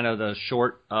hear kind of the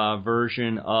short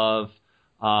version of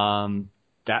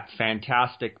that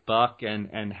fantastic buck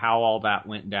and how all that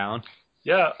went down.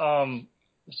 Yeah,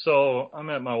 so I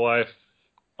met my wife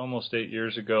almost 8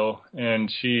 years ago, and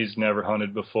she's never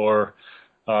hunted before.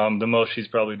 The most she's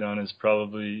probably done is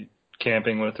probably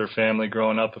camping with her family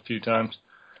growing up a few times.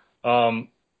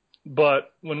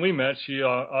 But when we met, she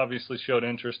obviously showed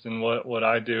interest in what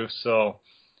I do. So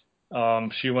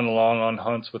she went along on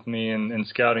hunts with me and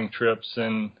scouting trips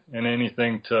and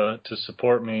anything to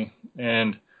support me.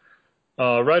 And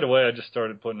right away, I just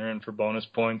started putting her in for bonus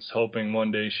points, hoping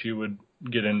one day she would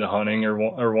get into hunting or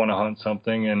want to hunt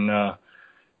something, and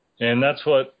that's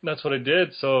what I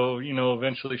did. So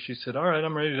eventually she said, "All right,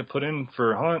 I'm ready to put in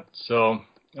for a hunt." So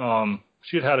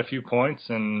she had a few points,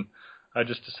 and I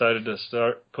just decided to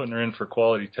start putting her in for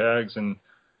quality tags. And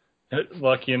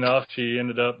lucky enough, she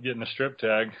ended up getting a strip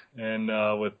tag, and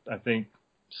with I think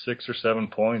 6 or 7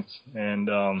 points. And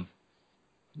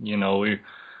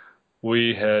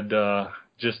we had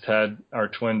just had our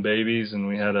twin babies, and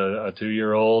we had a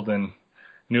 2-year-old, and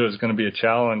knew it was going to be a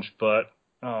challenge, but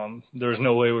there was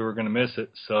no way we were going to miss it.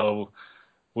 So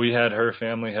we had her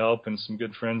family help and some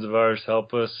good friends of ours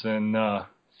help us, and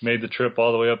made the trip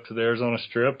all the way up to the Arizona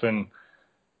Strip, and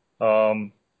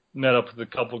met up with a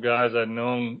couple guys I'd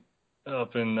known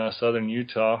up in southern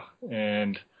Utah,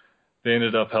 and they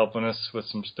ended up helping us with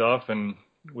some stuff, and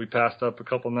we passed up a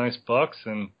couple nice bucks,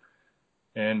 and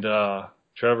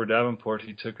Trevor Davenport,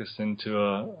 he took us into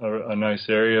a nice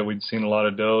area. We'd seen a lot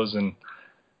of does, and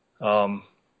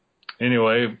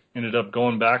anyway, ended up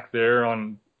going back there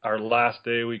on our last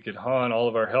day we could hunt. All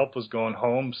of our help was going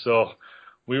home, so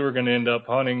we were going to end up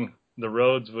hunting the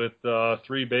roads with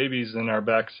 3 babies in our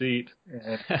back seat.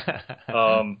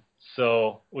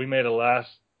 So we made a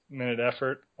last-minute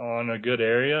effort on a good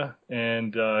area,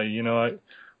 and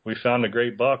we found a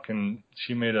great buck, and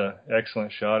she made an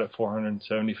excellent shot at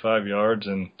 475 yards,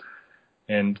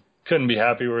 and couldn't be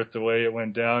happy with the way it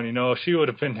went down. You know, she would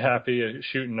have been happy at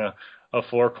shooting a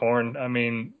fork horn. I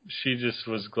mean, she just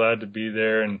was glad to be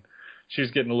there, and she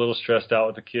was getting a little stressed out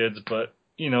with the kids, but,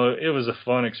 you know, it was a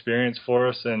fun experience for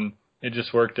us, and it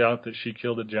just worked out that she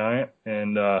killed a giant,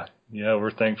 and, yeah,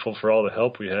 we're thankful for all the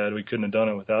help we had. We couldn't have done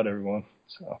it without everyone,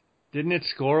 so. Didn't it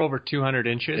score over 200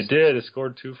 inches? It did. It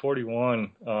scored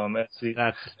 241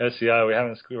 SCI. We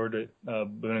haven't scored it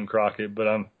Boone and Crockett, but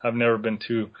I've never been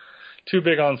too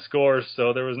big on scores,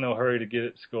 so there was no hurry to get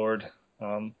it scored.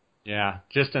 Yeah,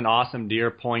 just an awesome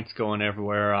deer, points going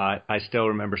everywhere. I still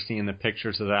remember seeing the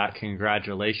pictures of that.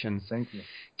 Congratulations. Thank you.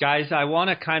 Guys, I want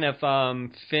to kind of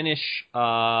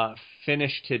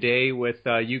finish today with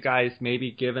you guys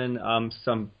maybe giving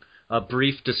a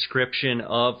brief description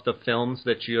of the films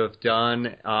that you have done,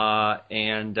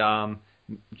 and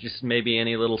just maybe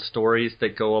any little stories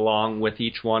that go along with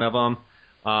each one of them,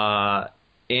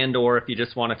 and or if you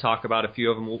just want to talk about a few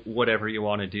of them, whatever you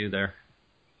want to do there.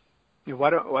 Yeah,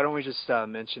 why don't we just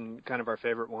mention kind of our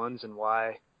favorite ones and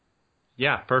why?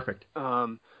 Yeah, perfect.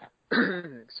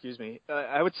 Excuse me.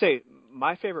 I would say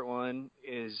my favorite one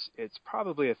it's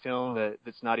probably a film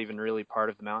that's not even really part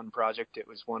of the Mountain Project. It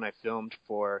was one I filmed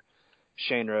for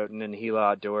Shane Roten and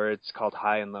Gila Outdoor. It's called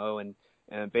High and Low, and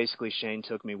basically Shane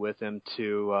took me with him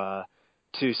to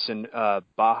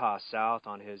Baja South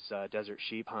on his desert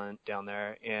sheep hunt down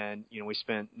there, and you know we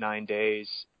spent 9 days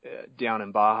down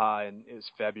in Baja, and it was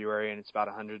February and it's about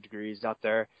 100 degrees out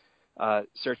there,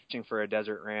 searching for a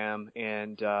desert ram,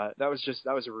 and that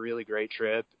was a really great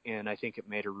trip, and I think it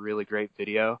made a really great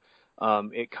video.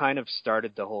 It kind of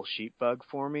started the whole sheep bug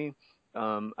for me.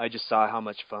 I just saw how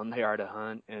much fun they are to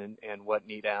hunt and what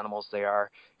neat animals they are,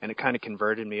 and it kind of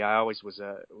converted me. I always was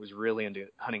really into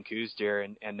hunting Coues deer,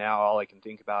 and now all I can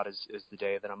think about is the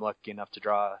day that I'm lucky enough to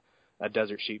draw a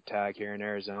desert sheep tag here in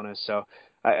Arizona. So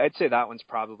I'd say that one's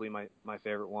probably my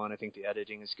favorite one. I think the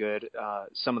editing is good.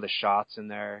 Some of the shots in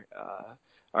there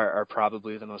are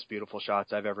probably the most beautiful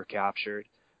shots I've ever captured.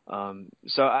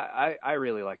 So I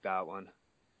really like that one.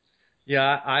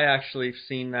 Yeah, I actually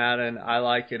seen that, and I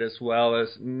like it as well.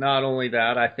 As not only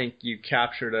that, I think you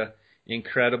captured a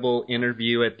incredible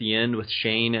interview at the end with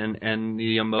Shane, and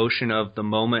the emotion of the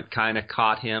moment kind of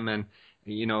caught him. And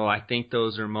you know, I think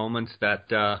those are moments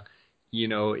that you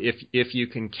know, if you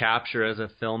can capture as a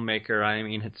filmmaker, I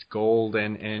mean, it's gold.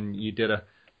 And you did a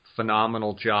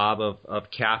phenomenal job of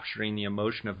capturing the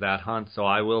emotion of that hunt. So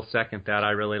I will second that.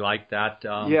 I really like that.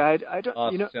 Yeah, I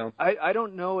don't. You know, film. I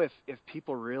don't know if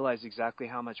people realize exactly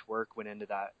how much work went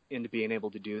into being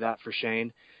able to do that for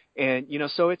Shane. And you know,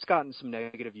 so it's gotten some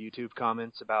negative YouTube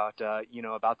comments about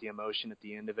about the emotion at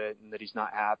the end of it, and that he's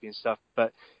not happy and stuff.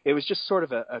 But it was just sort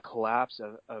of a collapse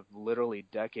of literally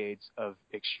decades of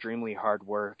extremely hard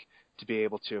work to be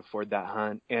able to afford that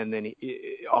hunt, and then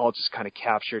it all just kind of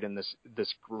captured in this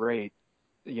great,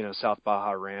 South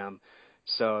Baja ram.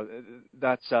 So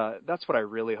that's what I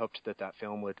really hoped that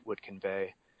film would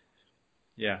convey.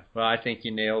 Yeah, well, I think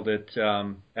you nailed it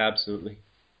absolutely.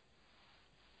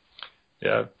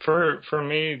 Yeah, for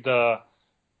me, the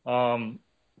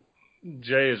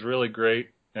Jay is really great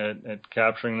at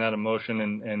capturing that emotion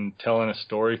and telling a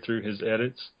story through his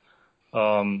edits.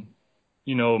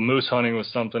 Moose hunting was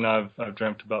something I've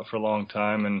dreamt about for a long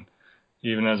time, and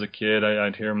even as a kid,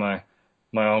 I'd hear my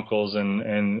uncles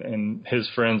and his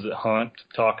friends that hunt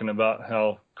talking about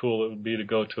how cool it would be to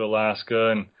go to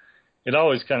Alaska, and it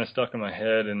always kind of stuck in my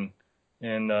head, and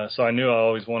so I knew I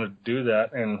always wanted to do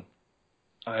that, and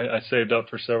I saved up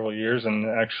for several years, and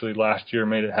actually last year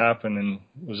made it happen and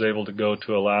was able to go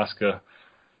to Alaska.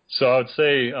 So I would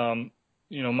say,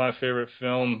 my favorite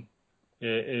film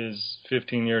is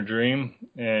 15 Year Dream,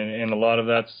 and a lot of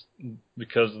that's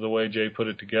because of the way Jay put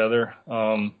it together.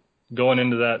 Going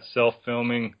into that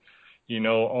self-filming,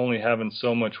 only having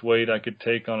so much weight I could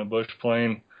take on a bush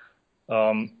plane,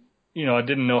 I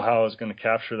didn't know how I was going to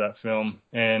capture that film.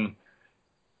 And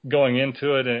going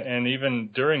into it and even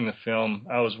during the film,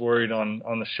 I was worried on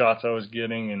the shots I was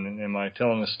getting, and am I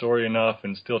telling the story enough,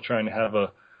 and still trying to have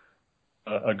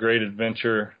a great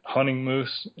adventure hunting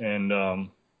moose. And,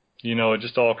 it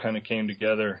just all kind of came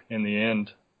together in the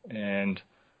end, and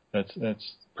that's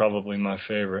probably my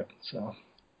favorite. So.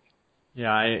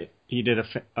 Yeah,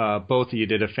 both of you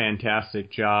did a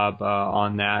fantastic job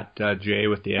on that, Jay,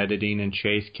 with the editing, and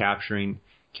Chase capturing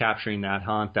that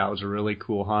hunt. That was a really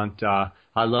cool hunt.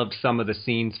 I loved some of the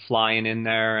scenes flying in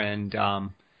there, and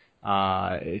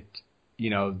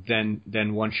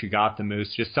then once you got the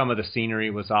moose, just some of the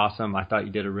scenery was awesome. I thought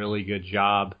you did a really good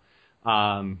job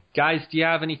Guys, do you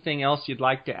have anything else you'd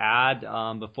like to add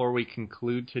before we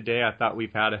conclude today? I thought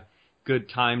we've had a good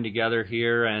time together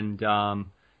here, and I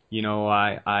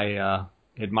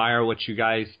admire what you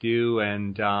guys do,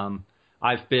 and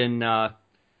I've been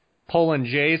pulling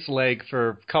Jay's leg for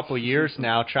a couple of years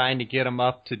now, trying to get him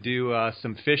up to do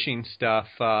some fishing stuff,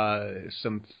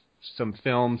 some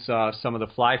films, some of the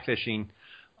fly fishing.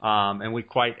 And we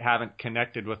quite haven't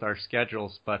connected with our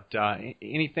schedules. But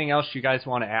anything else you guys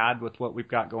want to add with what we've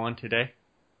got going today?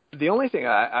 The only thing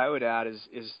I would add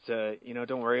is to,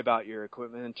 don't worry about your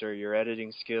equipment or your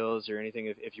editing skills or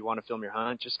anything. If you want to film your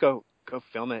hunt, just go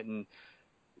film it. And,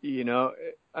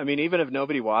 even if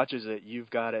nobody watches it,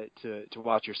 you've got it to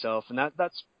watch yourself. And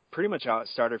that's pretty much how it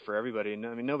started for everybody.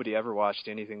 Nobody ever watched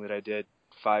anything that I did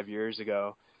 5 years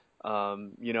ago.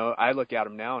 I look at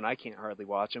them now and I can't hardly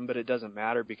watch them, but it doesn't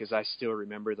matter because I still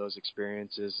remember those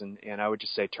experiences. And I would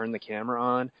just say, turn the camera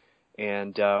on,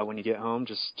 and when you get home,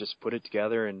 just put it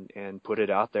together and put it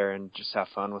out there and just have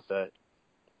fun with it.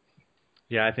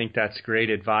 Yeah, I think that's great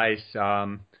advice.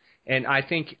 And I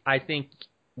think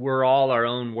we're all our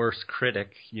own worst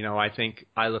critic. I think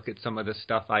I look at some of the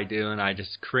stuff I do and I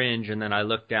just cringe, and then I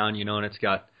look down, and it's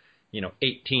got,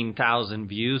 18,000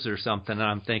 views or something, and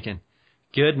I'm thinking,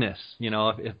 goodness,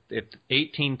 if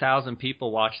 18,000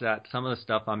 people watch that, some of the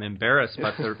stuff I'm embarrassed.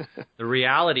 But the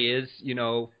reality is,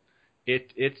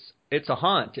 it's a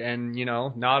hunt, and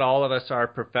not all of us are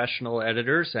professional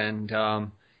editors, and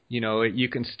you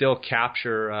can still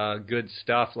capture good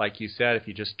stuff, like you said, if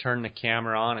you just turn the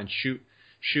camera on and shoot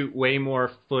way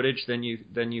more footage than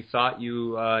you thought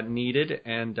you needed,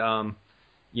 and do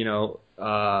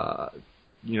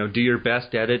your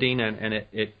best editing, and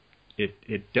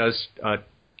it does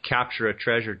capture a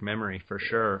treasured memory for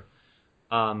sure.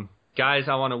 Guys,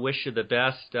 I want to wish you the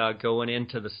best going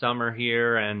into the summer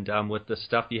here, and with the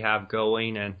stuff you have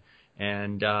going,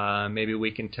 and maybe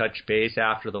we can touch base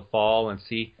after the fall and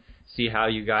see how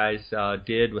you guys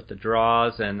did with the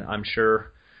draws. And I'm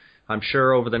sure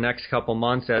over the next couple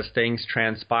months, as things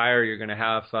transpire, you're going to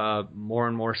have more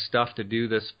and more stuff to do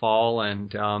this fall,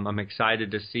 and I'm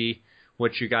excited to see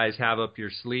what you guys have up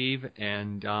your sleeve,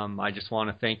 and I just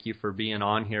want to thank you for being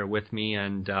on here with me,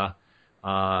 and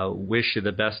wish you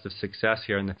the best of success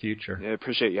here in the future. Yeah, I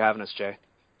appreciate you having us, Jay.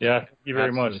 Yeah, thank you very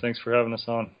Absolutely. much. Thanks for having us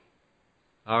on.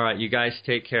 All right, you guys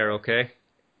take care, okay?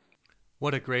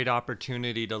 What a great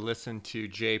opportunity to listen to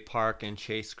Jay Park and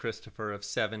Chase Christopher of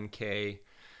 7K.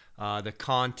 The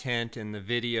content and the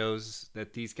videos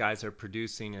that these guys are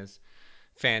producing is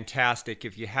fantastic.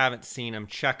 If you haven't seen them,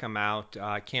 check them out.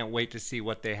 I can't wait to see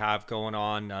what they have going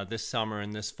on this summer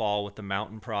and this fall with the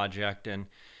Mountain Project, and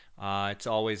it's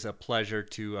always a pleasure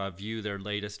to view their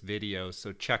latest videos,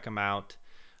 so check them out.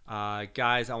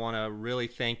 Guys, I want to really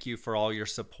thank you for all your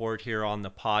support here on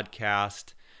the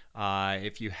podcast.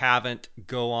 If you haven't,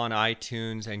 go on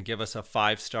iTunes and give us a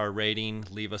 5-star rating,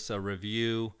 leave us a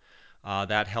review.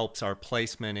 That helps our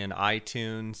placement in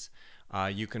iTunes.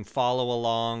 You can follow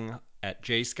along at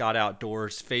J Scott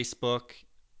Outdoors Facebook,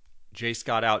 J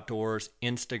Scott Outdoors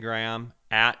Instagram,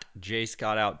 at J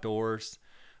Scott Outdoors,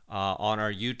 on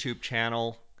our YouTube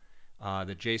channel,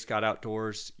 the J Scott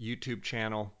Outdoors YouTube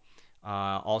channel,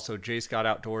 also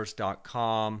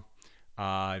jscottoutdoors.com.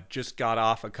 Just got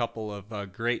off a couple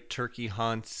of great turkey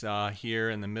hunts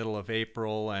here in the middle of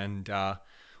April, and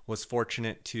was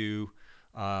fortunate to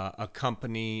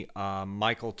accompany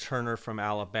Michael Turner from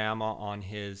Alabama on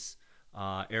his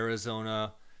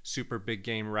Arizona Super Big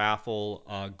Game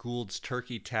Raffle Gould's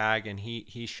turkey tag, and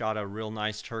he shot a real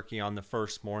nice turkey on the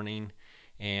first morning.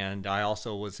 And I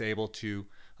also was able to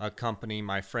accompany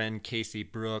my friend Casey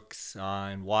Brooks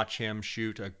and watch him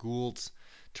shoot a Gould's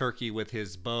turkey with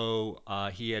his bow.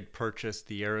 He had purchased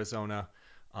the Arizona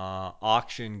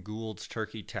auction Gould's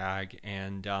turkey tag,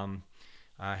 and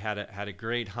I had a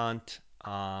great hunt.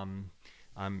 I'm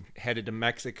headed to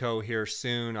Mexico here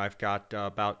soon. I've got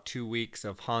about 2 weeks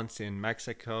of hunts in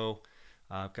Mexico.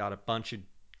 I've got a bunch of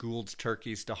Gould's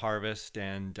turkeys to harvest,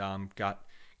 and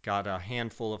got a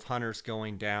handful of hunters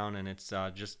going down, and it's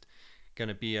just going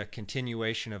to be a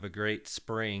continuation of a great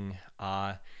spring.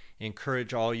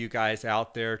 Encourage all you guys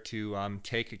out there to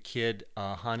take a kid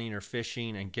hunting or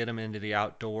fishing and get them into the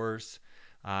outdoors.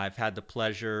 I've had the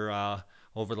pleasure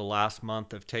over the last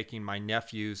month of taking my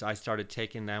nephews. I started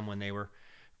taking them when they were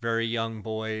very young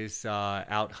boys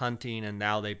out hunting, and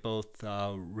now they both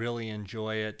really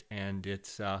enjoy it, and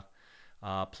it's a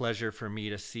pleasure for me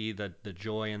to see the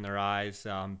joy in their eyes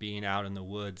being out in the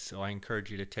woods. So I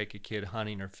encourage you to take a kid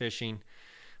hunting or fishing.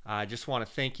 I just want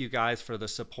to thank you guys for the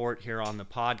support here on the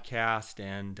podcast,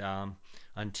 and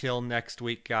until next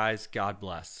week, guys, God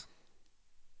bless.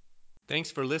 Thanks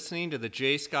for listening to the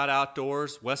J. Scott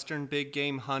Outdoors Western Big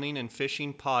Game Hunting and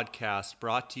Fishing Podcast,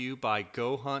 brought to you by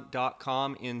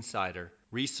GoHunt.com Insider.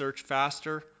 Research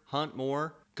faster, hunt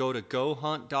more. Go to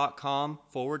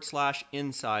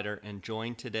GoHunt.com/insider and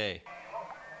join today.